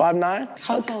 5'9". 5'9"?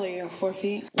 How tall are you? 4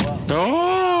 feet?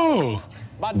 Oh.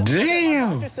 Damn.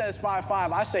 My doctor says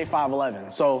 5'5". I say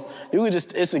 5'11". So you could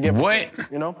just, it's a give. What?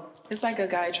 You know? It's like a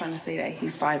guy trying to say that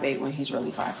he's 5'8" when he's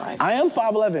really 5'5". I am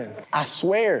 5'11". I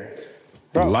swear.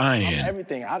 Bro, lying.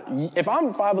 Everything. If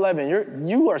I'm 5'11",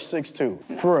 you are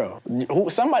 6'2". For real.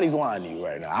 Somebody's lying to you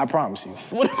right now. I promise you.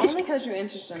 Only because you're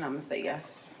interested, I'm gonna say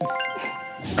yes.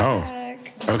 Oh.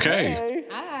 Okay.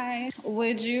 Hi.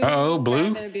 Would you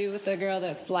Blue? rather be with a girl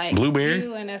that's like Blueberry?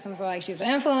 you, in essence, like she's an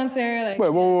influencer, like wait,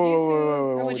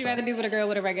 or would you rather be with a girl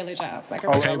with a regular job? Like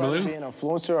okay, Blue. Be an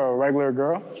influencer or a regular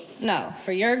girl? No,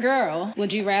 for your girl,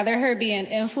 would you rather her be an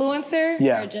influencer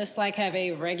or just like have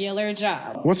a regular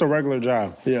job? What's a regular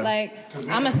job? Yeah. Like,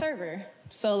 I'm a server.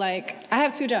 So like, I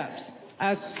have 2 jobs.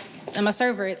 I'm a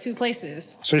server at 2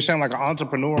 places. So you sound like an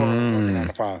entrepreneur or working 9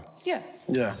 to 5? Yeah.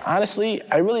 Yeah. Honestly,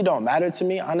 it really don't matter to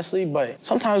me, honestly, but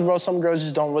sometimes, bro, some girls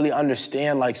just don't really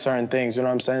understand, like, certain things, you know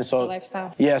what I'm saying? So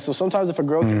lifestyle. Yeah, so sometimes if a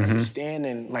girl can understand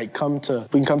and, like, we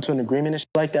can come to an agreement and shit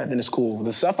like that, then it's cool.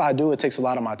 The stuff I do, it takes a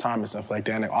lot of my time and stuff like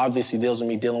that, and it obviously deals with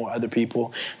me dealing with other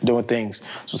people, doing things.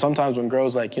 So sometimes when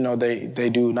girls, like, you know, they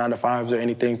do 9 to 5s or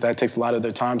anything, that takes a lot of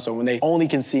their time. So when they only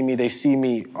can see me, they see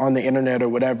me on the internet or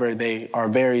whatever, they are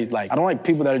very, like, I don't like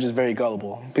people that are just very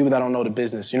gullible, people that don't know the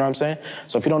business, you know what I'm saying?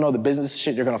 So if you don't know the business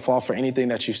shit, you're gonna fall for anything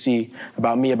that you see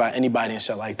about me, about anybody and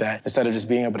shit like that, instead of just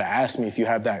being able to ask me if you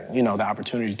have that, you know, the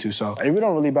opportunity to. So it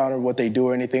don't really matter what they do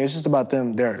or anything. It's just about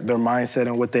them, their mindset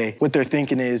and what their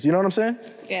thinking is. You know what I'm saying?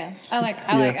 Yeah.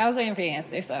 I was waiting for your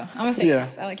answer, so I'm gonna say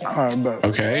yes. I like your answer. All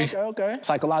right, Okay.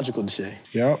 Psychological shit.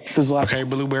 Yep. Physiological. Okay,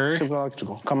 Blueberry.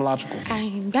 Psychological. Comological.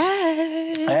 I'm back.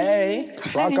 Hey,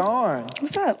 rock on.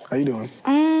 What's up? How you doing?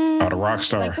 Oh, the rock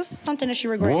star. Like, what's something that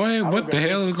you regret? Boy, what the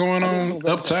hell is going on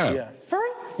up top? Yeah. For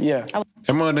real? Yeah.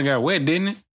 That mother got wet, didn't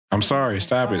it? I'm sorry.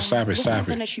 Stop it. What's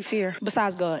something that you fear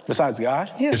besides God? Besides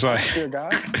God? Yeah. It's like Fear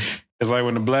God? it's like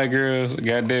when the black girls,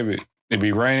 goddamn it, it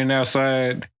be raining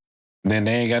outside, then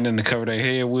they ain't got nothing to cover their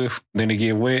head with, then they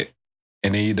get wet,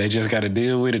 and they just got to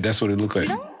deal with it. That's what it look like.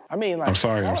 I mean, like, I'm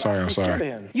sorry.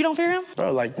 You don't fear him?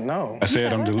 Bro, like, no. I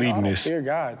said I'm deleting this. Fear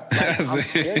God. Like, I'm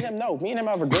scared of him? No. Me and him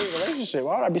have a great relationship.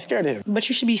 Why would I be scared of him? But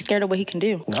you should be scared of what he can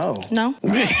do. No. No? You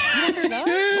don't fear God?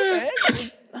 What the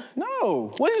heck?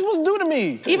 No. What is he supposed to do to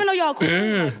me? Even though y'all cool,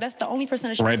 like, that's the only person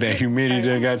that should Right, that humidity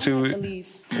that got to it.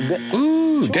 believe.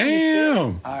 Ooh,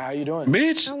 damn. How you doing?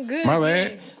 Bitch. I'm good. My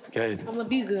bad. Good. I'm gonna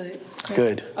be good. Okay.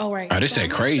 Good. All right. Oh, this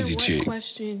that crazy chick.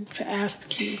 Question to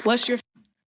ask you. What's your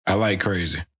I like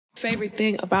crazy. favorite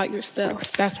thing about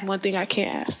yourself? That's one thing I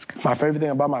can't ask. My favorite thing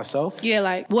about myself? Yeah,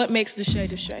 like what makes Deshae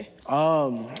Deshae?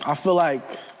 I feel like,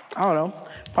 I don't know,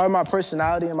 probably my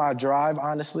personality and my drive,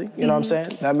 honestly. You know what I'm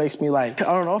saying? That makes me like,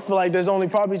 I don't know, I feel like there's only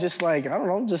probably just like, I don't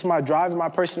know, just my drive and my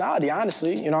personality,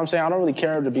 honestly. You know what I'm saying? I don't really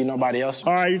care to be nobody else.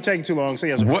 All right, you're taking too long. Say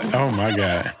yes. What? Oh, my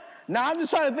God. Nah, I'm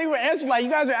just trying to think of an answer. Like, you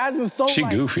guys are asking so She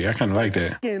like, goofy. I kind of like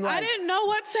that. I didn't know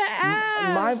what to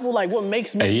ask. Mindful, like what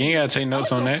makes me. Hey, you ain't got to take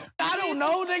notes on that. I don't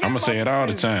know, nigga. I'm going to say it all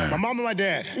the time. My mom and my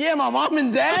dad. Yeah, my mom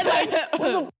and dad. Like,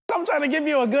 what the f? I'm trying to give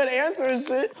you a good answer and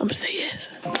shit. I'm gonna say yes.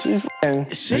 She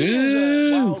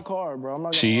is a wild card, bro. I'm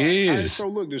not gonna lie. She All right, is. so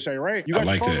look, Deshae, right? You got I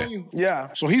like your phone that. on you?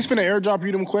 Yeah. So he's finna airdrop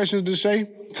you them questions, Deshae.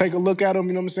 Take a look at them,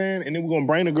 you know what I'm saying? And then we're gonna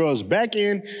bring the girls back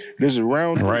in. This is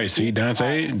round 3. Right, see,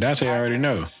 Dante already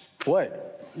know.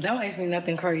 What? Don't ask me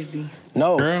nothing crazy.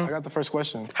 No, Girl. I got the first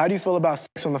question. How do you feel about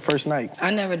sex on the first night?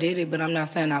 I never did it, but I'm not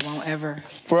saying I won't ever.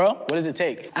 For real? What does it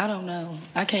take? I don't know.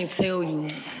 I can't tell you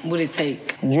what it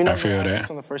take. You never feel had that. sex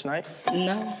on the first night?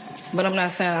 No, but I'm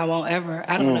not saying I won't ever.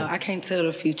 I don't know. I can't tell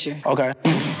the future. Okay.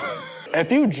 If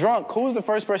you drunk, who's the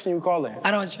first person you call in?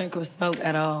 I don't drink or smoke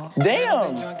at all. Damn. I've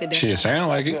been drunk a day. Shit, sound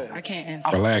like it. I can't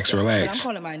answer. Relax, But I'm relax.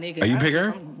 calling my nigga. Are you pick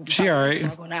her? She all right.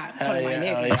 I'm calling my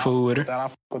nigga. I fool with her. I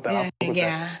fuck with that. I fuck with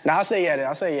Yeah. that. Nah, I'll say yeah.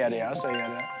 I'll say yeah. I'll say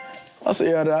yeah. I'll say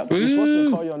yeah. You're supposed to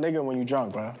call your nigga when you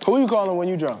drunk, bro. Who you calling when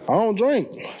you drunk? I don't drink.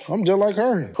 I'm just like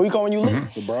her. Who you calling when you lit?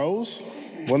 The bros.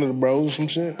 One of the bros or some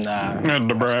shit. Nah. Not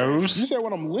the bros. You said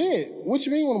when I'm lit. What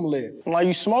you mean when I'm lit? Like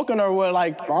you smoking or what?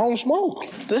 Like I don't smoke.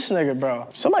 This nigga, bro.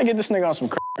 Somebody get this nigga on some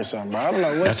crack or something, bro. I don't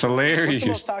know. That's hilarious. What's the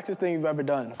most toxic thing you've ever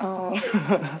done?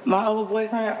 My old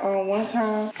boyfriend, one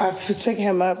time, I was picking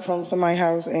him up from somebody's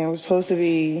house and it was supposed to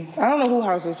be, I don't know who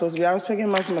house it was supposed to be. I was picking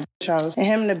him up from the bitch house and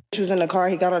him and the bitch was in the car.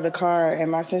 He got out of the car and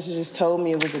my sister just told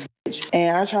me it was a bitch.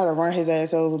 And I tried to run his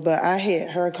ass over, but I hit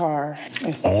her car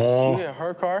instead. Oh. You hit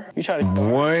her car? You tried to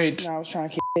What? No, I was trying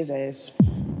to kick his ass.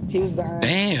 He was behind.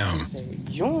 Damn.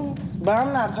 But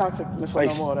I'm not toxic for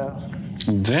no more though.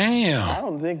 Damn. I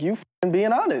don't think you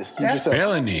being honest. You just said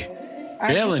Felony. I used to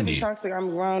be Felony. toxic.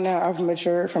 I'm grown now. I've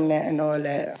matured from that and all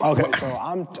that. Okay, so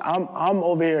I'm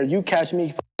over here. You catch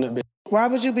me a bitch. Why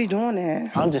would you be doing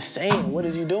that? I'm just saying, what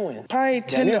is you doing? Probably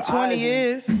 10 to 20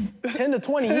 years. 10 to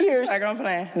 20 years? Like I'm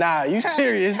playing. Nah, you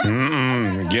serious?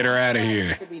 Get her out of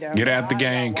here. Get out the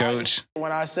game, coach.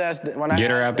 When I Get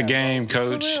her out the game,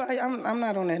 coach. For real, I'm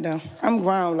not on that though. I'm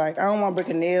grown. Like I don't want to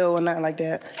break a nail or nothing like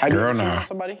that. Have you Girl, ever cheated no. on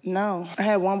somebody? No, I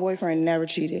had one boyfriend, never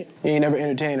cheated. You ain't never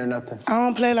entertained or nothing. I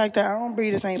don't play like that. I don't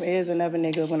breathe the same air as another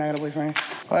nigga when I got a boyfriend.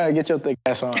 All right, get your thick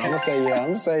ass on. I'm gonna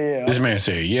say yeah. This man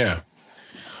said, yeah.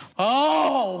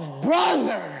 Oh,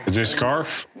 brother! Is this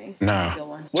scarf? Nah.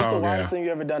 What's the wildest thing you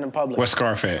ever done in public? What's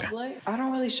scarf at? I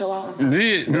don't really show out.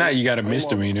 Nah, you got a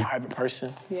misdemeanor. Private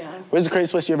person. Yeah. Where's the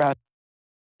craziest place you ever had?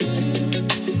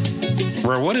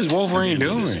 Bro, what is Wolverine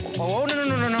doing? Oh,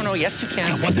 no. Yes, you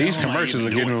can. These commercials are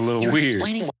getting a little weird.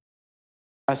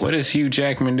 What is Hugh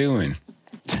Jackman doing?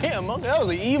 Damn, Monk, that was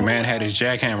an evil. Man had his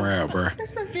jackhammer out, bro.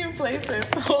 It's a few places.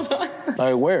 Hold on.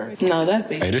 Like where? No, that's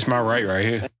basically. Hey, this my right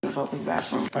here. Public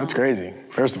bathroom. That's crazy.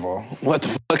 First of all, what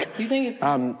the fuck? You think it's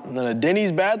in a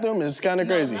Denny's bathroom is kind of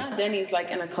crazy. Not Denny's, like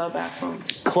in a club bathroom.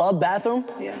 Club bathroom?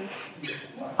 Yeah.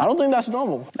 I don't think that's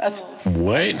normal. That's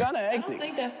what? It's kind of I hectic. don't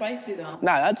think that's spicy though.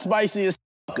 Nah, that's spicy as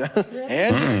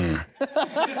and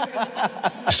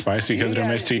Spicy because of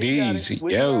them STDs.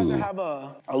 would you rather have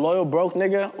a loyal broke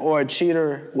nigga or a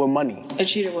cheater with money? A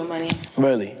cheater with money.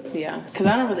 Really? Yeah. Because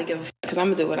I don't really give a fuck. Because I'm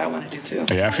going to do what I want to do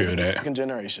too. Yeah, I feel that. Second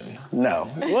generation. No.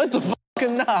 What the fuck?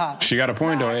 Nah. She got a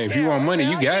point though. Hey, if you want money,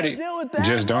 you got it.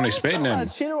 Just don't expect nothing.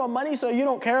 Cheater with money, so you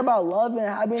don't care about love and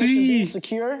happiness and being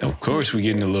secure? Of course, we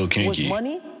getting a little kinky. With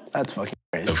money? That's fucking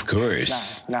crazy. Of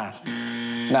course. Nah,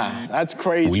 that's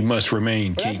crazy. We must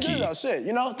remain But kinky. that's good though, shit.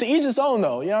 You know, to each his own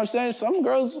though. You know what I'm saying? Some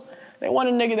girls, they want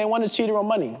a nigga, they want a cheater with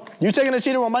money. You taking a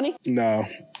cheater with money? No.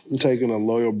 I'm taking a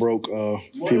loyal broke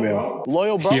female.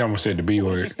 Loyal broke? He almost said the B She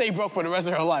word. stay broke for the rest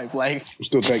of her life. Like, I'm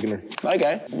still taking her.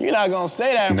 okay. You're not gonna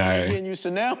say that Nah. when you're getting you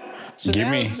Chanel Give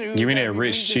me shoes, that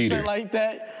rich shit cheater. like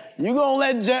that. You gonna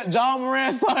let John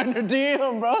Moran sign her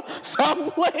DM, bro?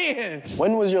 Stop playing.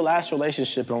 When was your last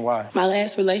relationship and why? My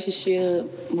last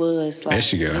relationship was like There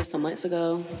she go. some months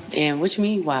ago. And what you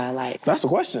mean why? Like That's the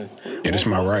question. Yeah, this is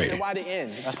my right. Why did it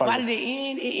end? That's why did it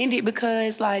end? It ended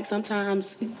because like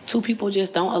sometimes two people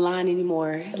just don't align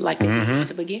anymore like they did at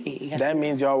the beginning. That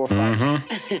means y'all were fighting.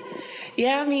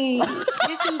 Yeah, I mean,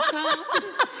 issues come.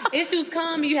 Issues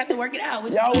come, you have to work it out.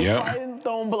 Y'all were Yep. fighting,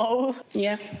 throwing blows?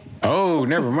 Yeah. Oh,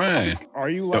 never mind. Are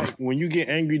you like, when you get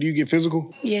angry, do you get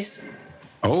physical? Yes.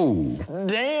 Oh,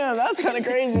 Damn, that's kind of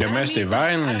crazy. domestic I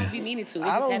violence. don't be meaning to.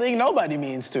 I don't think nobody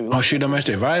means to. Oh, Like, shit,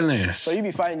 domestic violence. so you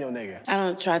be fighting your nigga. I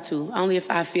don't try to. Only if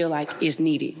I feel like it's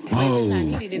needed. So if it's not Whoa.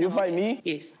 needed, then You I'm fight okay. me?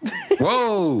 Yes.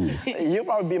 Whoa. You'll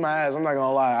probably beat my ass. I'm not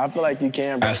gonna lie. I feel like you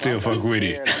can. But I still I'm fuck with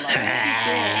scared. it.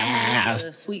 I'm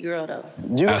a sweet girl though.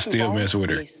 Do you I listen still phones? mess with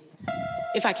her. Yes.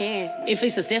 If I can. If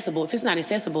it's accessible. If it's not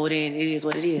accessible, then it is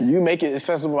what it is. You make it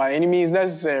accessible by any means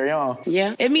necessary, huh?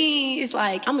 Yeah. I mean, it's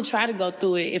like, I'm going to try to go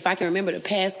through it if I can remember the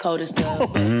passcode and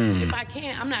stuff. But if I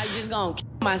can't, I'm not just going to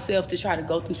kill myself to try to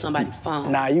go through somebody's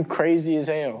phone. Nah, you crazy as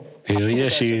hell. Hell yeah,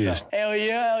 she is. Hell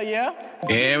yeah, hell yeah.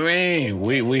 Yeah, man,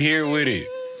 we here with it.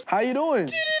 How you doing?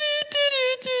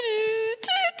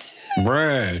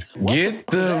 Brad, get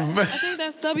the... I think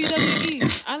that's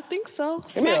WWE. I think so.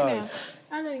 Give me a SmackDown. hug.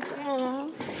 I think.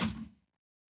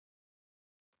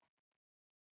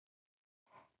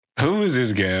 Who is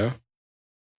this gal?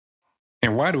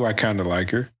 And why do I kind of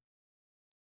like her?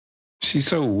 She's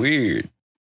so weird.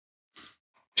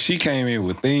 She came in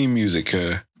with theme music,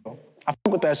 huh? I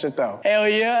fuck with that shit though. Hell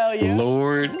yeah, hell yeah.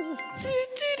 Lord.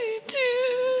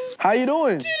 How you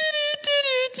doing?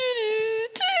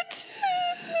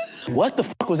 What the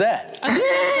fuck was that? I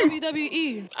think it's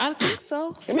WWE. I think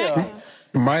so.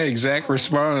 My exact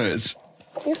response.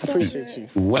 I appreciate you.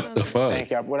 What the fuck?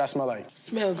 Thank you. What I smell like?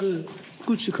 Smell good.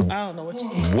 Gucci. I don't know what you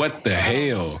smell. What the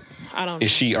hell? I don't know.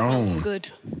 Is she on?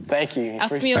 Good. Thank you.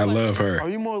 I love her. Are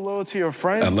you more loyal to your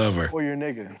friends? I love her. Or your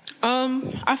nigga?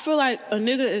 I feel like a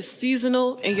nigga is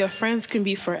seasonal and your friends can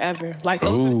be forever. Like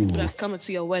those are the people that's coming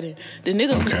to your wedding. The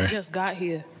nigga who just got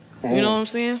here. You know what I'm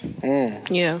saying?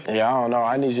 Yeah. Yeah, I don't know.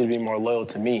 I need you to be more loyal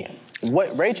to me.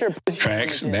 What rate your pussy?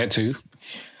 Facts, that too.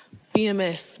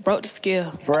 BMS, broke the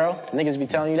scale. For real? Niggas be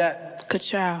telling you that?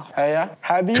 Ka-chow. Hey, yeah?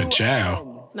 Have you?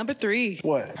 Ka-chow. Number 3.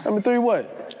 What? Number 3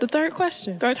 what? The third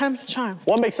question. Third time's the charm.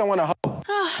 What makes someone a hoe?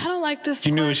 I don't like this.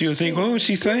 You knew what she was thinking? What was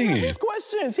she saying? These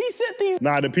questions. He said these.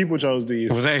 Nah, the people chose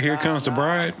these. Was that Here Comes the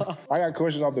Bride? I got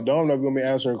questions off the dome. I'm not going to be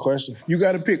answering a question. You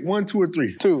got to pick 1, 2, or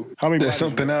 3. 2. How many? That's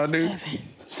something I'll do.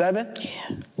 7?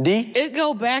 Yeah. D? It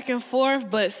go back and forth,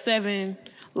 but 7,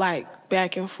 like,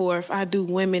 back and forth. I do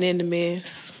women and the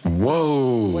men's.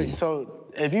 Whoa. Wait, so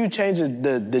if you change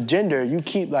the gender, you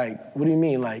keep like, what do you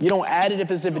mean? Like, you don't add it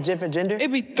if it's a different gender? It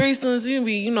be threesomes, you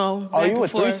be, you know. Oh, you and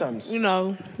with forth. threesomes? You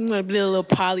know, I did a little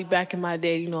poly back in my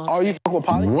day, you know. Oh, you fuck with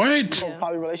poly? What? Yeah.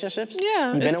 Poly relationships?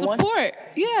 Yeah, You been it's in one? support.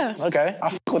 Yeah. Okay, I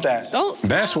fuck with that. Don't.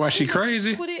 That's why she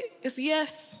crazy? With it, it's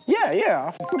yes. Yeah,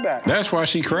 I fuck with that. That's why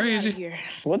she crazy?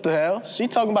 What the hell? She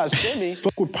talking about shimmy.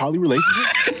 Fuck with poly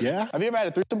relationships? Yeah. Have you ever had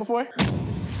a threesome before?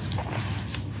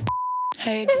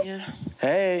 Hey, yeah.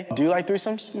 Hey, do you like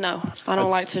threesomes? No, I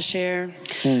don't like to share.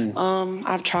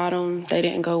 I've tried them. They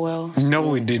didn't go well.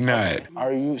 No, it did not.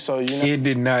 Are you, so you know? It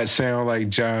did not sound like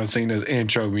John Cena's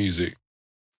intro music.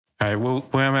 All right, well,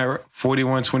 where I'm at,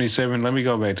 4127. Let me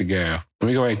go back to Gal. Let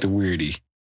me go back to Weirdy.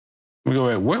 Let me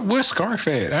go back. What's Scarf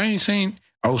at? I ain't seen.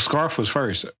 Oh, Scarf was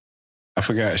first. I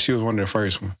forgot. She was one of the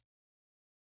first ones.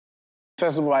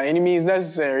 Accessible by any means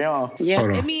necessary, huh? Yeah,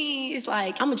 I mean, it's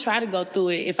like, I'm gonna try to go through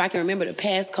it if I can remember the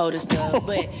passcode and stuff,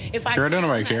 but if I Girl, can't, don't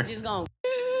nobody I'm care. not just gonna...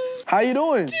 How you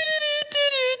doing?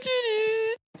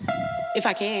 If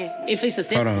I can. If it's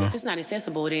accessible. If it's not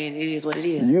accessible, then it is what it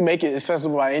is. You make it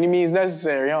accessible by any means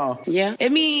necessary, huh? Yeah. I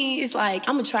mean, it's like,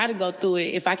 I'm gonna try to go through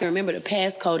it if I can remember the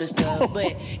passcode and stuff,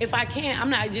 but if I can't,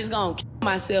 I'm not just gonna kill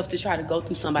myself to try to go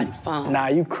through somebody's phone. Nah,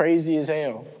 you crazy as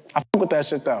hell. I fuck with that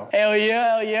shit, though. Hell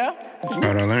yeah, hell yeah. Hold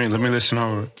on, let me listen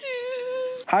over.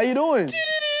 How you doing?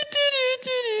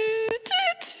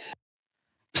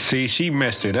 See, she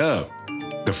messed it up.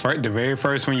 The very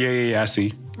first one, yeah, I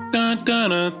see. Dun, dun,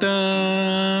 dun,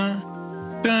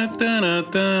 dun. Dun, dun,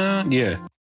 dun, dun. Yeah.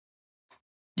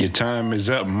 Your time is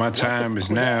up. My time is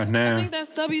now. I think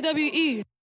that's WWE.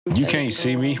 You can't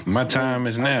see me. My time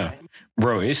is now.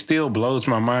 Bro, it still blows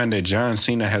my mind that John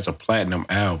Cena has a platinum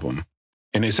album.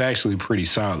 And it's actually pretty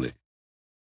solid.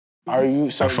 Are you,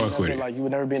 so I fuck with it. Like, you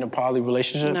would never be in a poly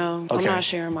relationship? No, Okay. I'm not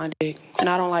sharing my dick. And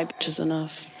I don't like bitches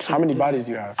enough. How many bodies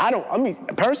do you have?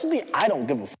 Personally, I don't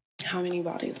give a f. How many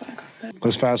bodies I got?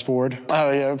 Let's fast forward.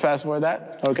 Oh, yeah, fast forward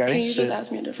that? Okay. Can you shit. just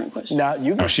ask me a different question? Nah,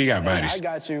 you Oh, she got bodies. I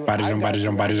got you. Bodies on bodies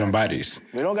on bodies on bodies.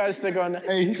 We don't got to stick on that.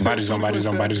 Hey, Bodies on bodies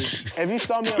on bodies. If you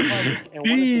saw me in public and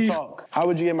wanted to talk, how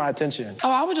would you get my attention?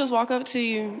 Oh, I would just walk up to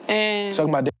you and... Suck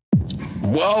my dick.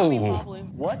 Whoa.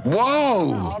 What?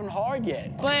 Whoa. I'm not hard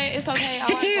yet. But it's okay. I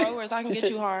like throwers. I can get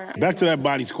you hard. Back to that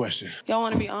bodies question. Y'all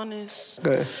want to be honest?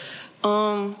 Good. If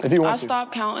you want I to.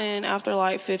 stopped counting after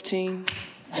like 15.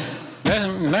 That's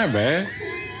not bad.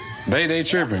 They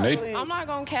tripping. I'm not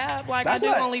gonna cap. Like That's I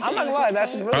do not, only. I'm not gonna lie.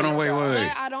 That's really Hold on, wait.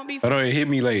 I don't be Hold on, it hit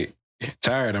me late.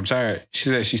 I'm tired. She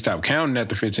said she stopped counting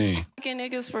after 15. fucking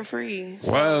niggas for free.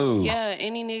 So, Whoa. yeah,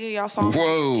 any nigga y'all saw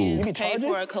Whoa. You is paid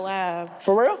for a collab.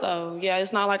 For real? So yeah,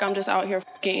 it's not like I'm just out here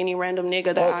fucking any random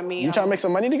nigga that I meet. You trying to make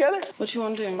some money together? What you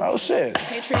want to do? Oh, shit.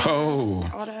 Patreon. Oh.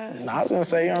 All that. Nah, I was gonna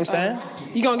say, you know what I'm saying?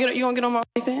 You gonna get on my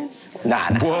OnlyFans?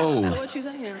 Nah. Whoa. So what you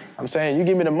saying? I'm saying you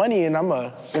give me the money and I'm you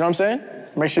know what I'm saying?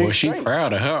 Make sure Well, you she straight.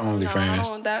 proud of her No, I OnlyFans.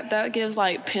 don't. That gives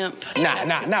like pimp.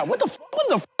 Nah. What the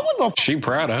She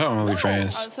proud of her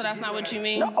OnlyFans. Oh, so that's not what you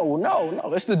mean?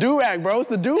 No. It's the do-rag, bro. It's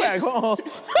the do-rag. Hold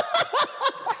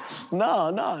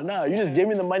on. No. You just give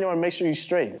me the money and make sure you're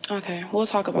straight. Okay, we'll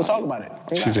talk about We'll talk about it.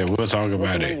 She said, we'll talk Put about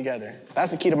some money it. together.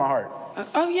 That's the key to my heart.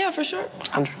 Oh yeah, for sure.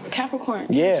 Capricorn.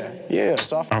 Yeah.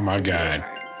 So Oh, my God.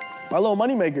 My little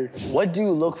moneymaker. What do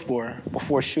you look for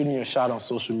before shooting your shot on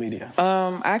social media?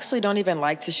 I actually don't even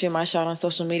like to shoot my shot on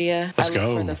social media. Let's I look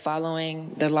go. for the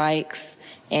following, the likes,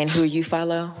 and who you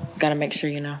follow. Gotta make sure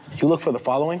you know. You look for the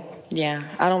following? Yeah,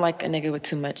 I don't like a nigga with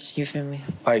too much, you feel me?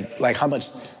 Like how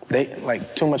much,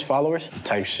 too much followers?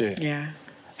 Type shit. Yeah.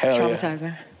 Hell traumatizing.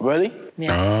 Yeah. Really?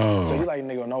 Yeah. Oh. So you like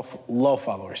nigga with low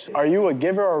followers. Are you a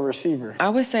giver or a receiver? I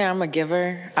would say I'm a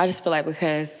giver. I just feel like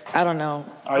because, I don't know.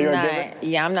 Are you a giver?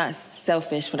 Yeah, I'm not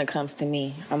selfish when it comes to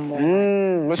me. I'm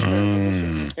more what's your favorite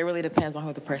position? It really depends on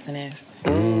who the person is.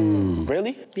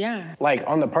 Really? Yeah. Like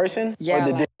on the person? Yeah, Or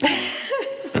the like- dick?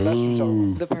 That's what you're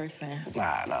talking The person.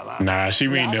 Nah. Nah, she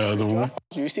mean the other one.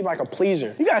 You seem like a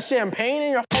pleaser. You got champagne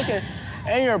in your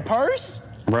in your purse?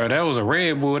 Bro, that was a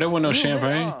Red Bull. That wasn't no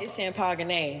champagne. It's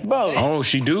champagne. Bro. Oh,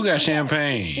 she do got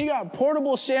champagne. She got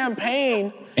portable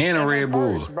champampagne And a Red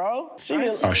Bull. purse, bro.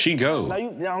 Oh, she go.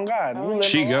 No, on God. You live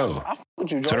She in go. I fuck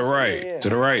with you, To the Joyce. right. Yeah. To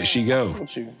the right, she go.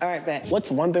 With you. All right, bet.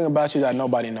 What's one thing about you that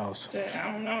nobody knows?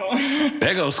 I don't know.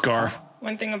 There goes Scar.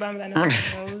 One thing about me that nobody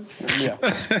knows. Yeah.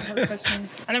 Hard question.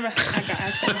 I got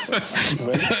asked that before.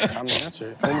 Really? I'm gonna answer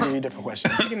it. Let me give you a different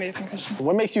question. Give me a different question.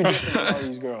 What makes you different than all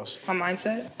these girls? My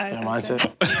mindset. Your mindset?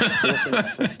 What's your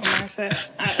mindset? My mindset.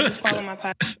 I just follow my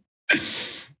path.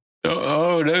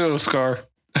 Oh, there goes Scar.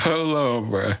 Hold on,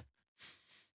 bro.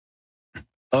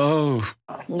 Oh.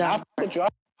 Nah.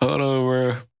 Hold on,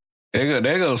 bro.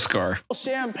 There goes Scar.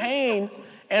 Champagne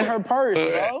in her purse,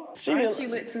 bro. She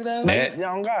lit too, though? Yeah,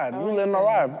 on God. You living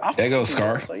alive. There goes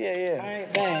Scar. So yeah. All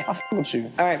right, bet. I fuck with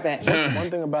you. All right, bet. What's one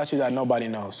thing about you that nobody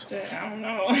knows? I don't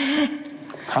know.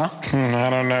 Huh? I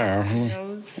don't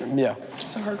know. Yeah.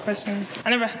 It's a hard question.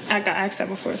 I got asked that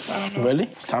before, so I don't know. Really?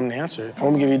 It's time to answer it.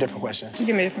 Let me give you a different question.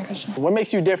 Give me a different question. What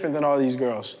makes you different than all these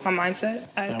girls? My mindset.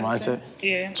 Your mindset?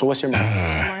 Yeah. So what's your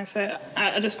mindset? My mindset.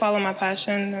 I just follow my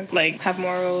passion, like have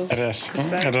morals,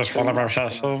 respect. I just follow my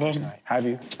passion. Have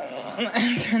you? I'm not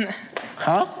answering that.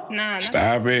 Huh? Nah.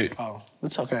 Stop it. Oh,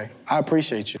 it's okay. I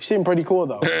appreciate you. You seem pretty cool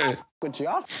though. With you,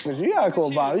 you got a cool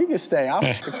vibe. You can stay. I'll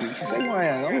fuck with you. Shake my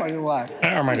hand. I'm not gonna lie.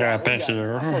 Oh my God, thank you.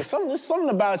 There's something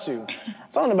about you.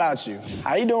 Something about you.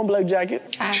 How you doing, Black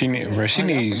Jacket? She needs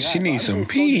some I'm so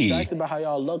pee. distracted by how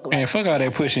y'all look like. Man, fuck all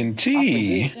that pushing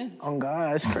tea. Oh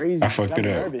God, that's crazy. I fucked it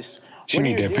up. Nervous. She What are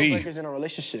need your that deal pee. breakers in a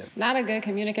relationship? Not a good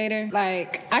communicator.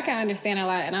 Like, I can understand a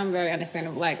lot, and I'm very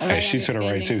understandable. Like, a Hey, very she's to the right,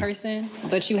 understanding too. person,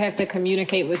 but you have to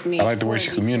communicate with me. I like the way for she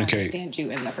me communicate. To understand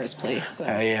you in the first place. So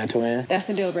Yeah, twin. that's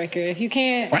a deal breaker. If you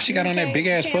can't, Why she got on that big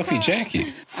ass puffy jacket?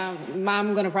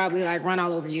 I'm gonna probably like run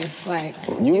all over you. Like,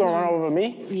 You gonna run over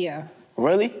me? yeah.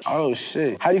 Really? Oh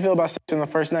shit. How do you feel about sex on the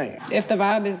first night? If the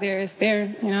vibe is there, it's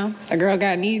there. You know, a girl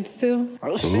got needs too.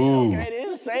 Oh shit. Ooh. Okay,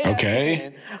 then say that. Okay.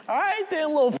 Then. All right then,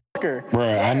 little fucker.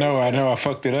 Bruh, I know I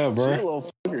fucked it up, She a bruh.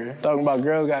 little fucker. Talking about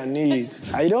girls got needs.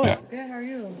 How you doing? Yeah. Good. How are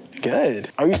you? Good.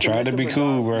 Are you I tried to be submissive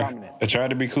or cool, bruh. dominant? I tried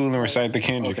to be cool and recite the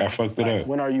Kendrick. I fucked it up.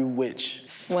 When are you which?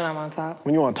 When I'm on top.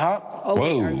 When you on top? Oh,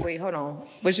 Whoa. wait, hold on.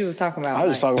 What you was talking about? I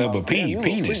was just talking Of a about pee, damn, you a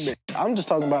freak penis. bitch. I'm just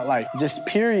talking about like just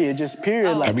period.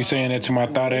 Like I be saying that to my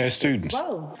thought ass students.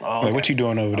 Whoa. Like, what you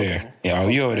doing over there? Yeah,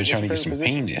 you over there trying to get some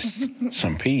Position. penis,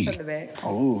 some pee.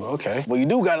 Oh, okay. Well, you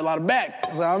do got a lot of back,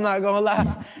 so I'm not gonna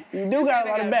lie. You do got a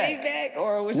lot of back. Bag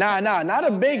or what? Nah, not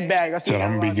a big bag. I see So you got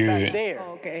I'm a gonna lot be of back good. there.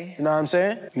 Oh, okay. You know what I'm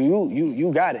saying?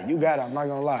 You got it. You got it. I'm not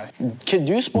gonna lie. Could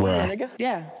you spoil a Bruh. nigga?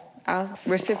 Yeah. I'll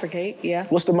reciprocate, yeah.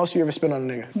 What's the most you ever spent on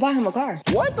a nigga? Buy him a car.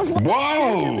 What the fuck?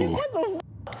 Whoa. What the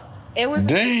It was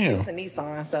Damn. a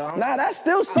Nissan, so I'm Nah, that's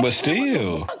still something. But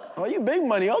still. Oh, you big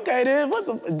money. Okay, then. What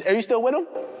the? Are you still with him?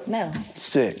 no.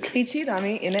 Sick. He cheated on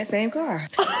me in that same car.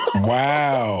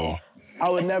 Wow. I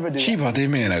would never do She that. bought that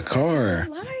man a car.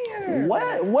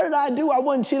 What? What did I do? I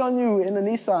wouldn't cheat on you in the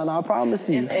Nissan. I promise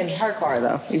you. In her car,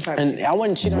 though. You probably And I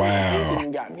wouldn't cheat on you Wow. in anything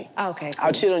you got me. okay.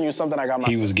 I'll cheat on you with something I got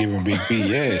myself. He was giving Big B,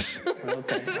 yes.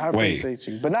 Okay, I Wait. appreciate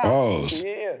you. But now, Pause.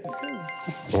 yeah.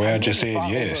 Well, I just said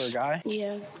Follow yes. her, guy.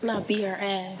 Yeah, not beat her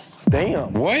ass.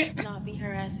 Damn. What? Not beat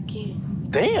her ass again.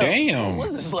 Damn. Damn. What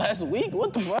was this last week?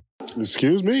 What the fuck?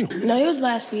 Excuse me. No, it was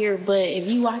last year, but if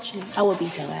you watch it, I would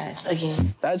beat your ass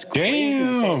again. That's crazy.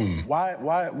 Damn. So why?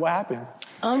 What happened?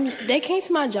 They came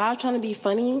to my job trying to be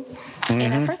funny, and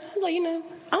at first I was like,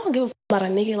 I don't give a about a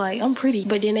nigga, like, I'm pretty.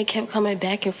 But then they kept coming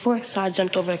back and forth, so I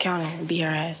jumped over the counter and beat her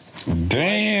ass.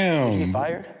 Damn. Did you get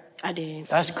fired? I did.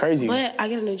 That's crazy. But I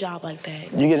get a new job like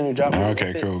that. You get a new job?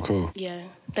 Okay, cool. Yeah,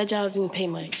 that job didn't pay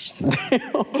much.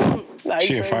 Nah,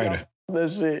 She you a crazy. fighter. That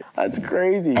shit. That's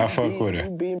crazy. I fuck with her. You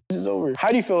being bitches over. How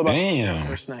do you feel about sex on the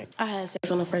first night? I had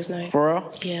sex on the first night. For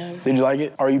real? Yeah. Did you like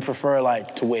it? Or you prefer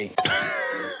like to wait?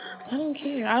 I don't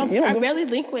care. I barely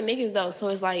link with niggas though, so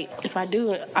it's like if I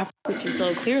do, I fuck with you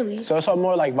so clearly. So it's all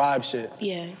more like vibe shit.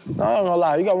 Yeah. No, I'm not gonna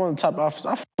lie. You got one of the top outfits.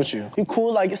 I fuck with you. You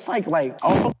cool. Like it's like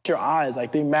I'll fuck with your eyes.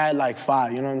 Like they mad like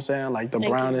fire. You know what I'm saying? Like the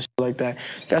brown and shit like that.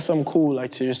 Got something cool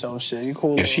like to yourself. Shit. You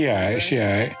cool. Yeah, she alright. She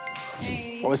alright.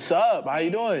 What's up? How you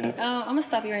doing? I'm gonna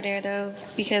stop you right there though,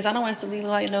 because I don't want us to be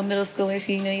like no middle schoolers.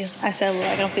 You know, I said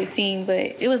like I'm 15, but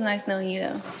it was nice knowing you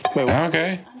though. Wait,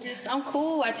 okay. I'm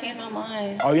cool. I changed my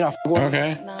mind. Oh, you're not fucking with me?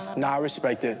 Okay. Nah, I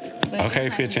respect it.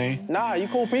 Okay, 15. Nah, you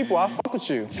cool people. I fuck with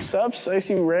you. What's up,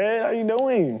 Sexy Red? How you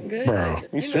doing? Good. Bro.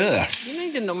 You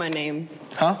need to know my name.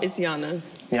 Huh? It's Yana.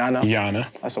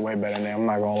 Yana? That's a way better name, I'm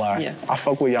not gonna lie. Yeah. I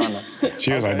fuck with Yana.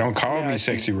 She was like, don't call me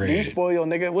Sexy Red. Do you spoil your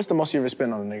nigga? What's the most you ever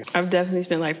spent on a nigga? I've definitely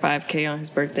spent like $5K on his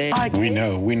birthday. We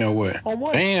know what. On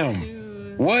what? Damn.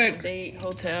 What? Date,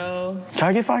 hotel. Can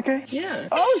I get 5K? Yeah.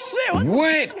 Oh shit!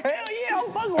 What? Hell yeah,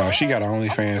 I'm fucking with Oh, she got her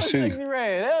OnlyFans too. Sexy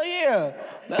Red. Hell yeah.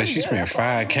 That she spent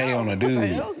 5K on a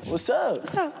dude. What's up?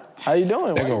 How you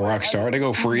doing? They go Rockstar. They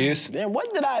go Frizz. Damn,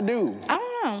 what did I do? I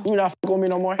don't know. You not fuck with me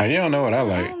no more? You don't know what I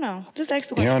like. I don't know. Just ask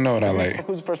the You question. don't know what I like.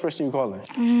 Who's the first person you calling?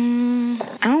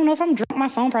 I don't know if I'm drunk. My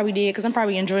phone probably did because I'm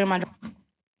probably enjoying my drink.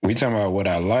 We talking about what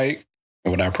I like,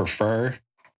 what I prefer,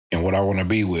 and what I want to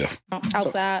be with.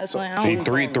 Outside. See,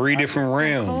 three different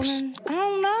realms. I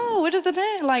don't know. It just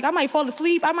depends. Like, I might fall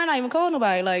asleep. I might not even call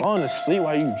nobody. Like, falling asleep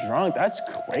while you drunk? That's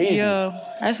crazy. Yeah.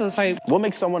 That's just like... What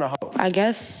makes someone a hoe? I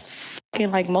guess...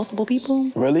 Like multiple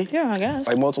people. Really? Yeah, I guess.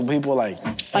 Like multiple people, like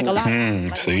a lot.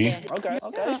 See? Okay,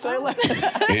 say less.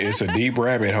 It's a deep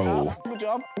rabbit hole. Okay.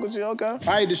 All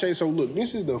right, Deshae, so look,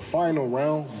 this is the final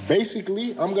round.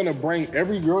 Basically, I'm gonna bring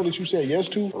every girl that you said yes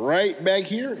to right back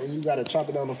here, and you gotta chop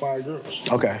it down to 5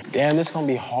 girls. Okay. Damn, this is gonna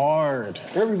be hard.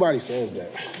 Everybody says that.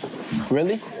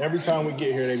 Really? Every time we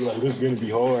get here, they be like, this is gonna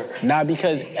be hard. Nah,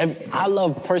 because I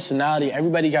love personality.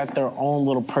 Everybody got their own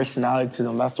little personality to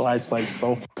them. That's why it's like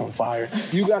so fucking fire.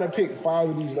 You gotta pick 5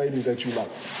 of these ladies that you like.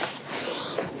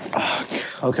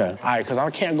 Okay. All right, because I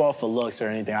can't go off of looks or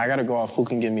anything. I gotta go off who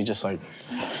can give me just like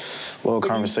a little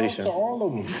conversation. To all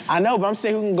of them. I know, but I'm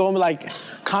saying who can go with like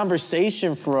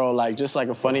conversation for real, like just like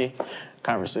a funny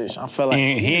conversation. I feel like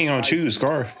he ain't gonna choose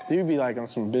Scarf. He would be like on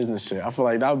some business shit. I feel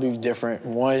like that would be different.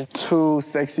 1, 2,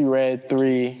 Sexy Red,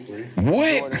 3.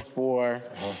 What? Jordan, 4.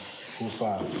 Who's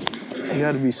 5? You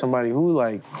gotta be somebody who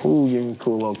give me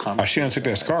cool little conversation. Oh, she done took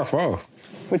that scarf off.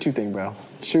 What you think, bro?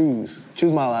 Choose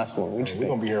my last one. What you think? We're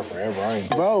gonna be here forever,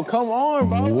 Bro, come on,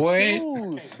 bro. What?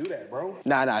 Choose. Do that, bro.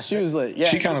 Nah, she was lit. Yeah.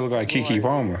 She kind of look like Keke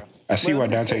Palmer. I see why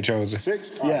Dante chose her.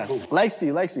 6? Yeah. Right, cool.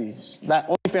 Lexi. That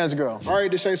OnlyFans girl. All right,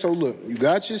 Deshae, so look, you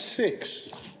got your 6.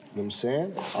 You know what I'm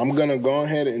saying? I'm gonna go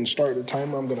ahead and start the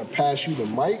timer. I'm gonna pass you the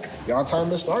mic. Y'all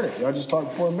timer started. Y'all just talk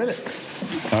for a minute.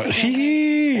 Where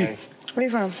are you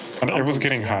from? It was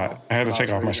getting hot. I had to take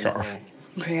off my scarf.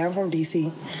 Okay, I'm from DC.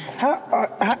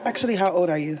 How old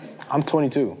are you? I'm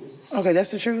 22. Okay, that's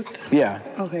the truth? Yeah.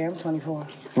 Okay, I'm 24.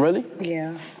 Really?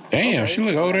 Yeah. Damn, she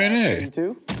look older than that.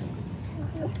 22?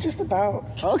 Just about.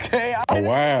 Okay. Oh,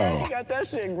 wow. You got that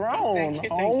shit grown. Thank you.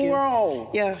 Homegrown.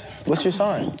 Yeah. What's your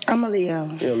sign? I'm a Leo.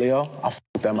 You're a Leo? I fuck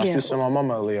with that. My sister and my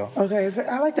mama are Leo. Okay,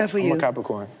 I like that for you. I'm a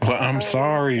Capricorn. Well, I'm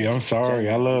sorry.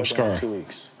 I love Scarf. 2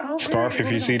 weeks. Okay. Scarf,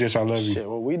 if you see this, I love you. Shit,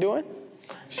 what we doing?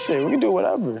 Shit, we can do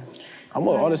whatever. I'm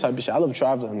with all this type of shit. I love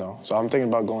traveling though, so I'm thinking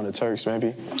about going to Turks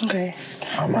maybe. Okay.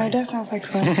 All right, that sounds like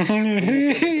fun. I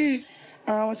didn't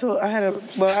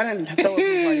throw a pool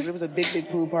party, but it was a big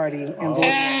pool party in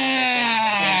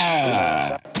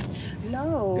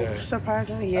No, good.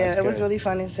 Surprisingly, yeah, it was really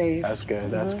fun and safe. That's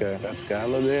good. I love to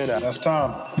hear that. That's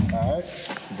time. All right.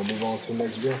 We'll move on to the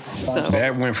next girl.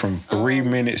 That went from 3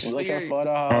 minutes. Looking for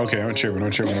the Okay, I'm tripping.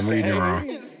 I'm reading it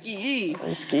wrong.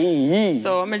 Ski.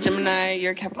 So I'm a Gemini,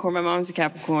 you're a Capricorn, my mom's a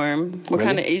Capricorn. What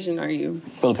kind of Asian are you?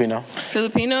 Filipino.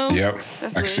 Filipino? Yep,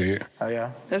 That's I can lit. see it. Oh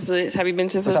yeah. That's lit. Have you been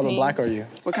to What Philippines? type of black are you?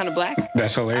 What kind of black?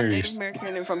 That's I'm hilarious. Native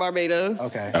American and from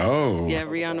Barbados. Okay. Oh. Yeah,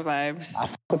 Rihanna vibes. I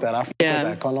fuck with that. With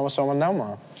that. Cuando someone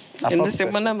now, And the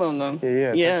same one.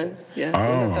 Yeah. What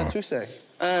does that tattoo say?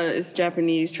 It's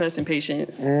Japanese, trust and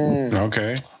patience.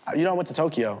 Okay. You know, I went to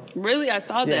Tokyo. Really? I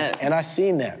saw that. And I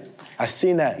seen that.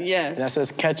 Yes. And that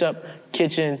says ketchup,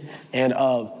 kitchen, and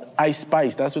ice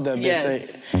spice. That's what that bitch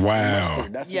say. Wow.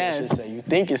 Mustard. That's what it should say. You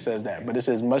think it says that, but it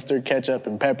says mustard, ketchup,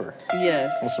 and pepper.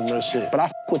 Yes. That's some real shit. But I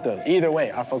fuck with those. Either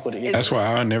way, I fuck with it. That's why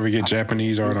I'll never get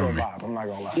Japanese art on me. I'm not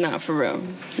gonna lie. Nah, for real.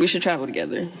 We should travel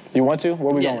together. You want to?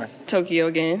 Where we going? Tokyo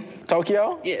again.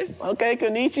 Tokyo? Yes. Okay,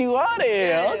 konnichiwa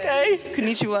there. Okay.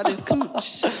 Konnichiwa is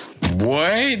cooch.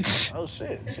 What? Oh,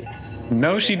 shit.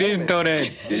 No, she didn't throw that.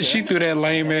 She threw that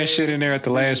lame ass shit in there at the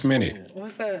last minute.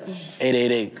 What's up?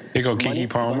 888. They go Kiki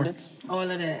Palmer. Abundance? All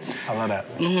of that. I love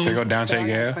that. They go Dante So I got a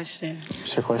Gale. question.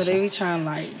 What's your question? So they be trying to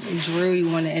like drill you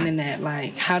on the internet.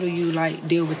 Like, how do you like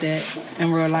deal with that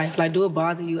in real life? Like, do it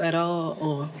bother you at all,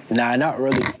 or? Nah, not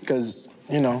really, because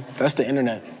you know that's the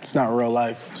internet. It's not real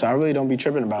life, so I really don't be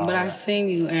tripping about it. But I seen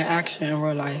you in action in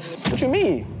real life. What you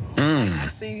mean? I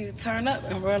seen you turn up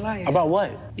in real life. About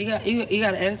what? You got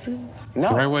an attitude?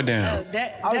 No. Write what down?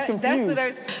 I was confused.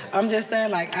 I'm just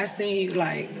saying, like, I seen you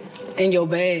like in your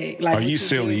bag. Like, Oh, you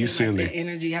silly, you silly. That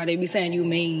energy, how they be saying you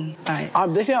mean. Like,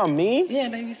 they say I'm mean? Yeah,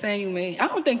 they be saying you mean. I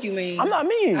don't think you mean. I'm not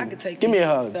mean. I could take Give me a it,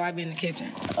 hug. So I be in the kitchen.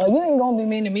 You ain't gonna be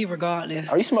mean to me regardless.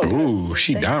 Are you smoking? Ooh,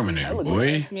 she dominant,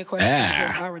 boy. Ask me a question.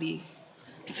 Because I already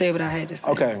said what I had to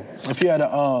say. Okay, if you had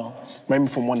a rate me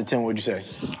from 1 to 10, what would you say?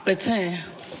 A 10.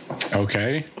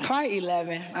 Okay. Probably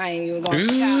 11. I ain't even gonna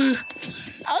count.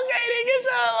 Okay, then get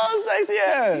your little sexy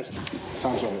ass.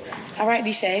 All right,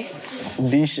 Deshae.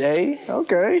 Deshae,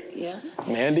 okay. Yeah.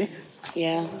 Mandy.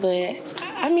 Yeah, but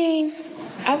I mean,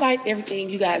 I like everything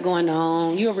you got going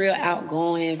on. You're a real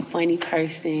outgoing, funny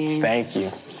person. Thank you.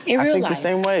 In I real think life. the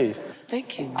same ways.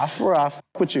 Thank you. I swear I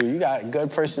fuck with you. You got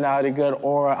good personality, good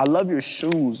aura. I love your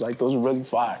shoes. Like, those are really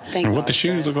fire. Thank you. What the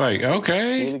shoes look like? You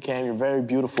Okay. really can. You're very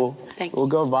beautiful. Thank you.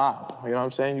 Good vibe. You know what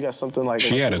I'm saying? You got something like...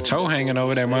 She had a toe hanging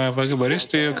over that motherfucker, but it's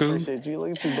still cool. Appreciate you.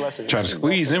 Look at you, bless her. Try to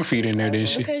squeeze them feet in there, didn't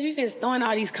she? Because you just throwing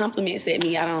all these compliments at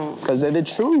me. I don't... Because they're the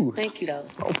truth. Thank you, though.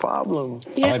 No problem.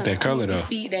 I like that color, though.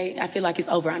 Speed date, I feel like it's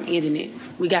over. I'm ending it.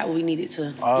 We got what we needed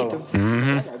to get through.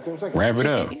 Mm-hmm. Wrap it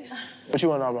up. What you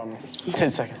want to know about me? 10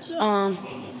 seconds. I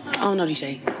don't know,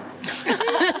 Deshae.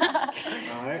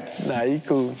 All right. Nah, you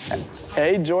cool.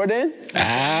 Hey, Jordan.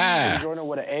 Ah. Is Jordan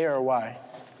with an A or a Y?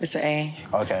 It's an A.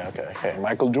 Okay.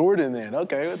 Michael Jordan then.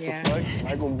 Okay, what the fuck?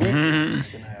 Michael B.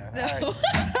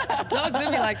 Don't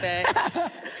do me like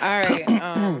that. All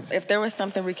right. If there was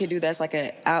something we could do that's like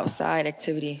an outside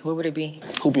activity, what would it be?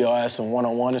 Hoop your ass some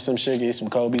one-on-one or some shit, get you some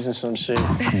Kobe's and some shit.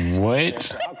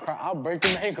 What? I'll break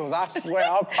them ankles. I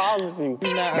swear, I promise you.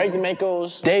 Break them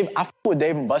ankles. Dave, I f with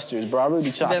Dave and Buster's, bro. I really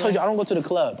be chill. I told you, I don't go to the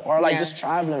club or like just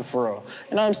traveling for real.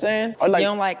 You know what I'm saying? Or like, you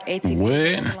don't like ATV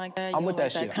or something like that? I'm with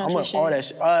that like shit. I'm with all that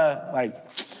shit. Like,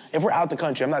 if we're out the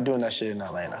country, I'm not doing that shit in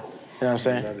Atlanta. You know what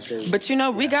I'm saying? But you know,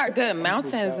 we got good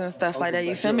mountains and stuff like that.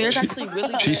 You feel me? There's actually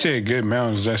really good. She said good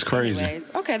mountains. That's crazy.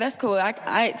 Anyways, okay, that's cool.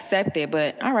 I accept it,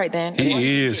 but all right then.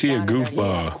 He is. He a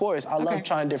goofball. Yeah, of course. I love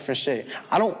trying different shit.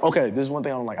 This is one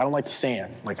thing I don't like. I don't like the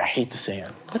sand. Like, I hate the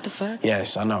sand. What the fuck?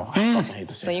 Yes, I know. I fucking hate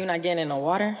the sand. So you're not getting in the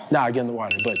water? Nah, I get in the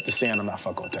water, but the sand, I'm not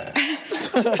fucking with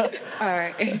that. All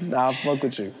right. Nah, I fuck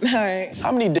with you. All right.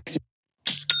 How many dicks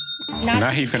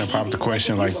Now he finna pop the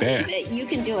question like that. You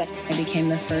can do it. I became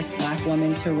the first black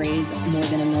woman to raise more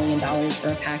than $1 million for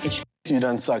a package. you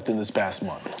done sucked in this past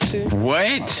month? 2.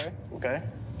 What? Okay.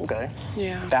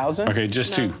 Yeah. 1,000? Okay,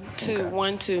 just 2. 2. Okay.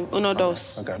 1, 2. Uno,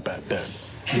 dos. Okay, bet.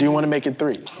 Do you want to make it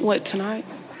 3? What, tonight?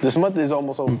 This month is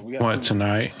almost over. What,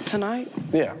 tonight? Tonight?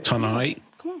 Yeah. Tonight?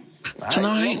 Come on.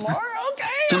 Tonight? Okay.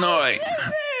 Tonight.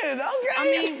 Okay. I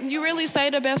mean, you really say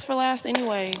the best for last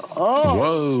anyway. Oh.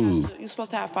 Whoa. You're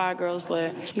supposed to have 5 girls,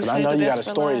 but you I say know the you best got a for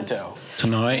story last. to tell.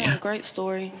 Tonight? Yeah, great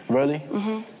story. Really?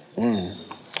 Mm-hmm.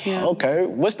 Yeah. Okay.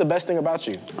 What's the best thing about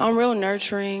you? I'm real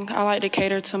nurturing. I like to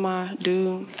cater to my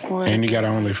dude. And you got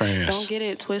OnlyFans. Don't get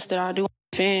it twisted. I do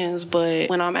fans, but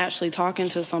when I'm actually talking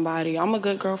to somebody, I'm a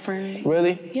good girlfriend.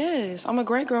 Really? Yes, I'm a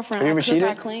great girlfriend. Have you ever I cook, cheated?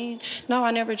 I clean. No,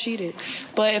 I never cheated.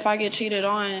 But if I get cheated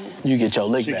on, You get your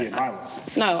lick back.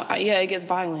 it gets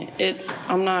violent.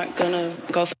 I'm not gonna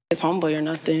go for his homeboy or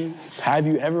nothing. Have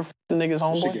you ever f***ed the nigga's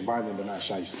homeboy? Shit get violent but not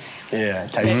shiesty. Yeah,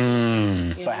 type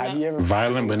But have you ever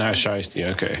violent but not shiesty,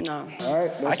 okay. No. All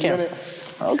right, I can't.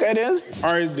 Okay, then.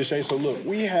 All right, Deshae, so look,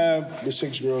 we have the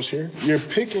 6 girls here. You're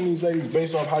picking these ladies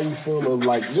based off how you feel of,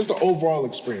 like, just the overall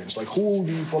experience. Like, who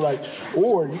do you feel like,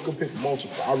 or you could pick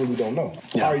multiple. I really don't know.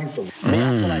 How are you feeling? Me,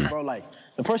 I feel like, bro, like,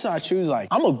 the person I choose, like,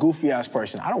 I'm a goofy-ass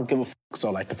person. I don't give a f***. So,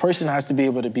 like, the person has to be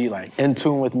able to be, like, in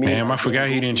tune with me. Damn, like, I forgot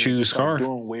he didn't choose Scar.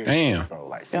 Doing weird Damn. shit, bro.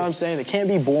 Like, you know what I'm saying? They can't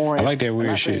be boring. I like that I'm weird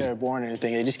not saying shit. they're boring or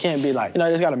anything. They just can't be, like, you know,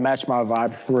 they just got to match my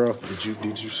vibe for real.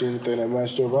 Did you see anything that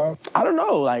matched your vibe? I don't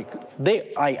know. Like,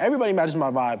 everybody matches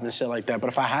my vibe and shit like that. But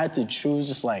if I had to choose,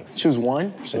 just, like, choose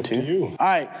one, so 2. To you. All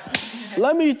right.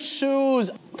 Let me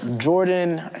choose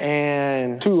Jordan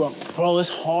and 2. Bro, it's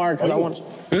hard because I want...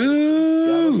 Yeah,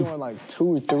 I'm doing, like,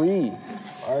 2 or 3.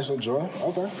 All right, so Jordan,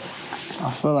 okay. I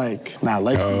feel like,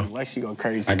 Lexi go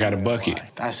crazy. I got a bucket.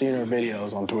 I seen her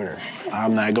videos on Twitter.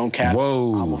 I'm not gonna cap.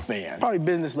 Whoa. I'm a fan. Probably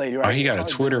business lady, right? Oh, he got a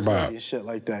Probably Twitter business lady bot. and shit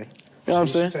like that. You know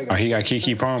what I'm saying? Oh, he got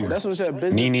Keke Palmer. That's what she said.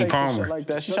 Business Nene takes and Palmer. shit like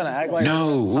that. She's trying to act like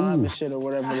time and shit or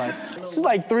whatever. Like this is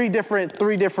like three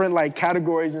different like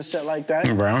categories and shit like that.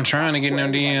 Bro, I'm trying to get in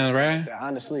them DMs, right?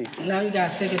 Honestly. Now you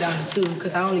gotta take it down to 2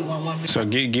 because I only want 1. So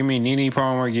give me Nene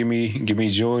Palmer, give me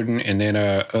Jordan, and then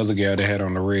other gal that had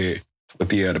on the red with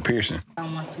the piercing. I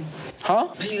don't want to. Huh?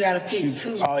 You gotta pick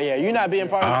 2. Oh yeah, you're not being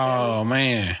part of the family. Oh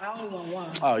man. I only want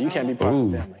 1. Oh, you can't be part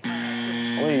of the family.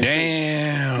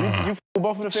 Damn. You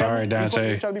both of the family? Sorry,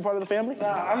 Dante. You trying to be part of the family?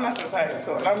 Nah, I'm not the type,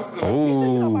 so I'm just gonna. You said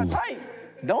you're not my type.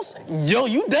 Don't say, yo,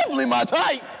 you definitely my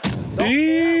type.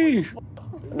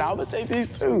 Now I'm gonna take these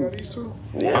 2.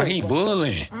 Yeah. Oh, he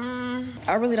bullying.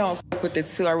 I really don't fuck with it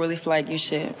too. I really feel like you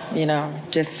should,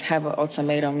 just have an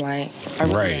ultimatum. Like, I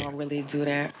really don't really do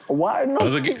that. Why no?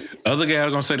 Other gal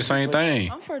gonna say the same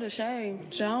thing. I'm for Deshae.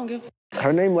 I don't give.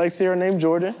 Her name Lexi, her name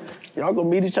Jordan. Y'all gonna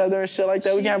meet each other and shit like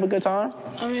that. We can have a good time.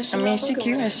 I mean, she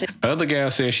cute and shit. Other gal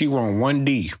said she want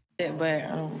 1D. But I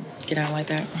don't get out like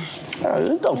that.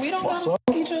 We don't fuck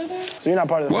each other. So you're not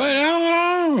part of the family. What? Hold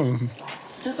on.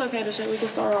 It's okay, Deshae. We can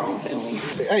start our own family.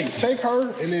 Hey, take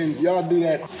her and then y'all do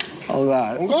that. Oh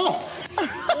God. On God.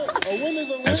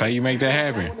 That's how you make that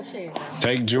happen.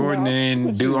 Take Jordan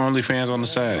and do OnlyFans on the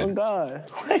side. Oh God.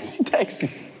 Lexi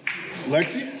texting.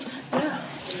 Lexi? Yeah.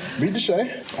 Beat Deshae.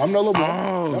 I'm no little boy.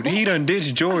 Oh, he done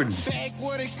ditched Jordan. I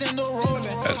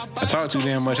talked too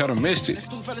damn much. I done missed it.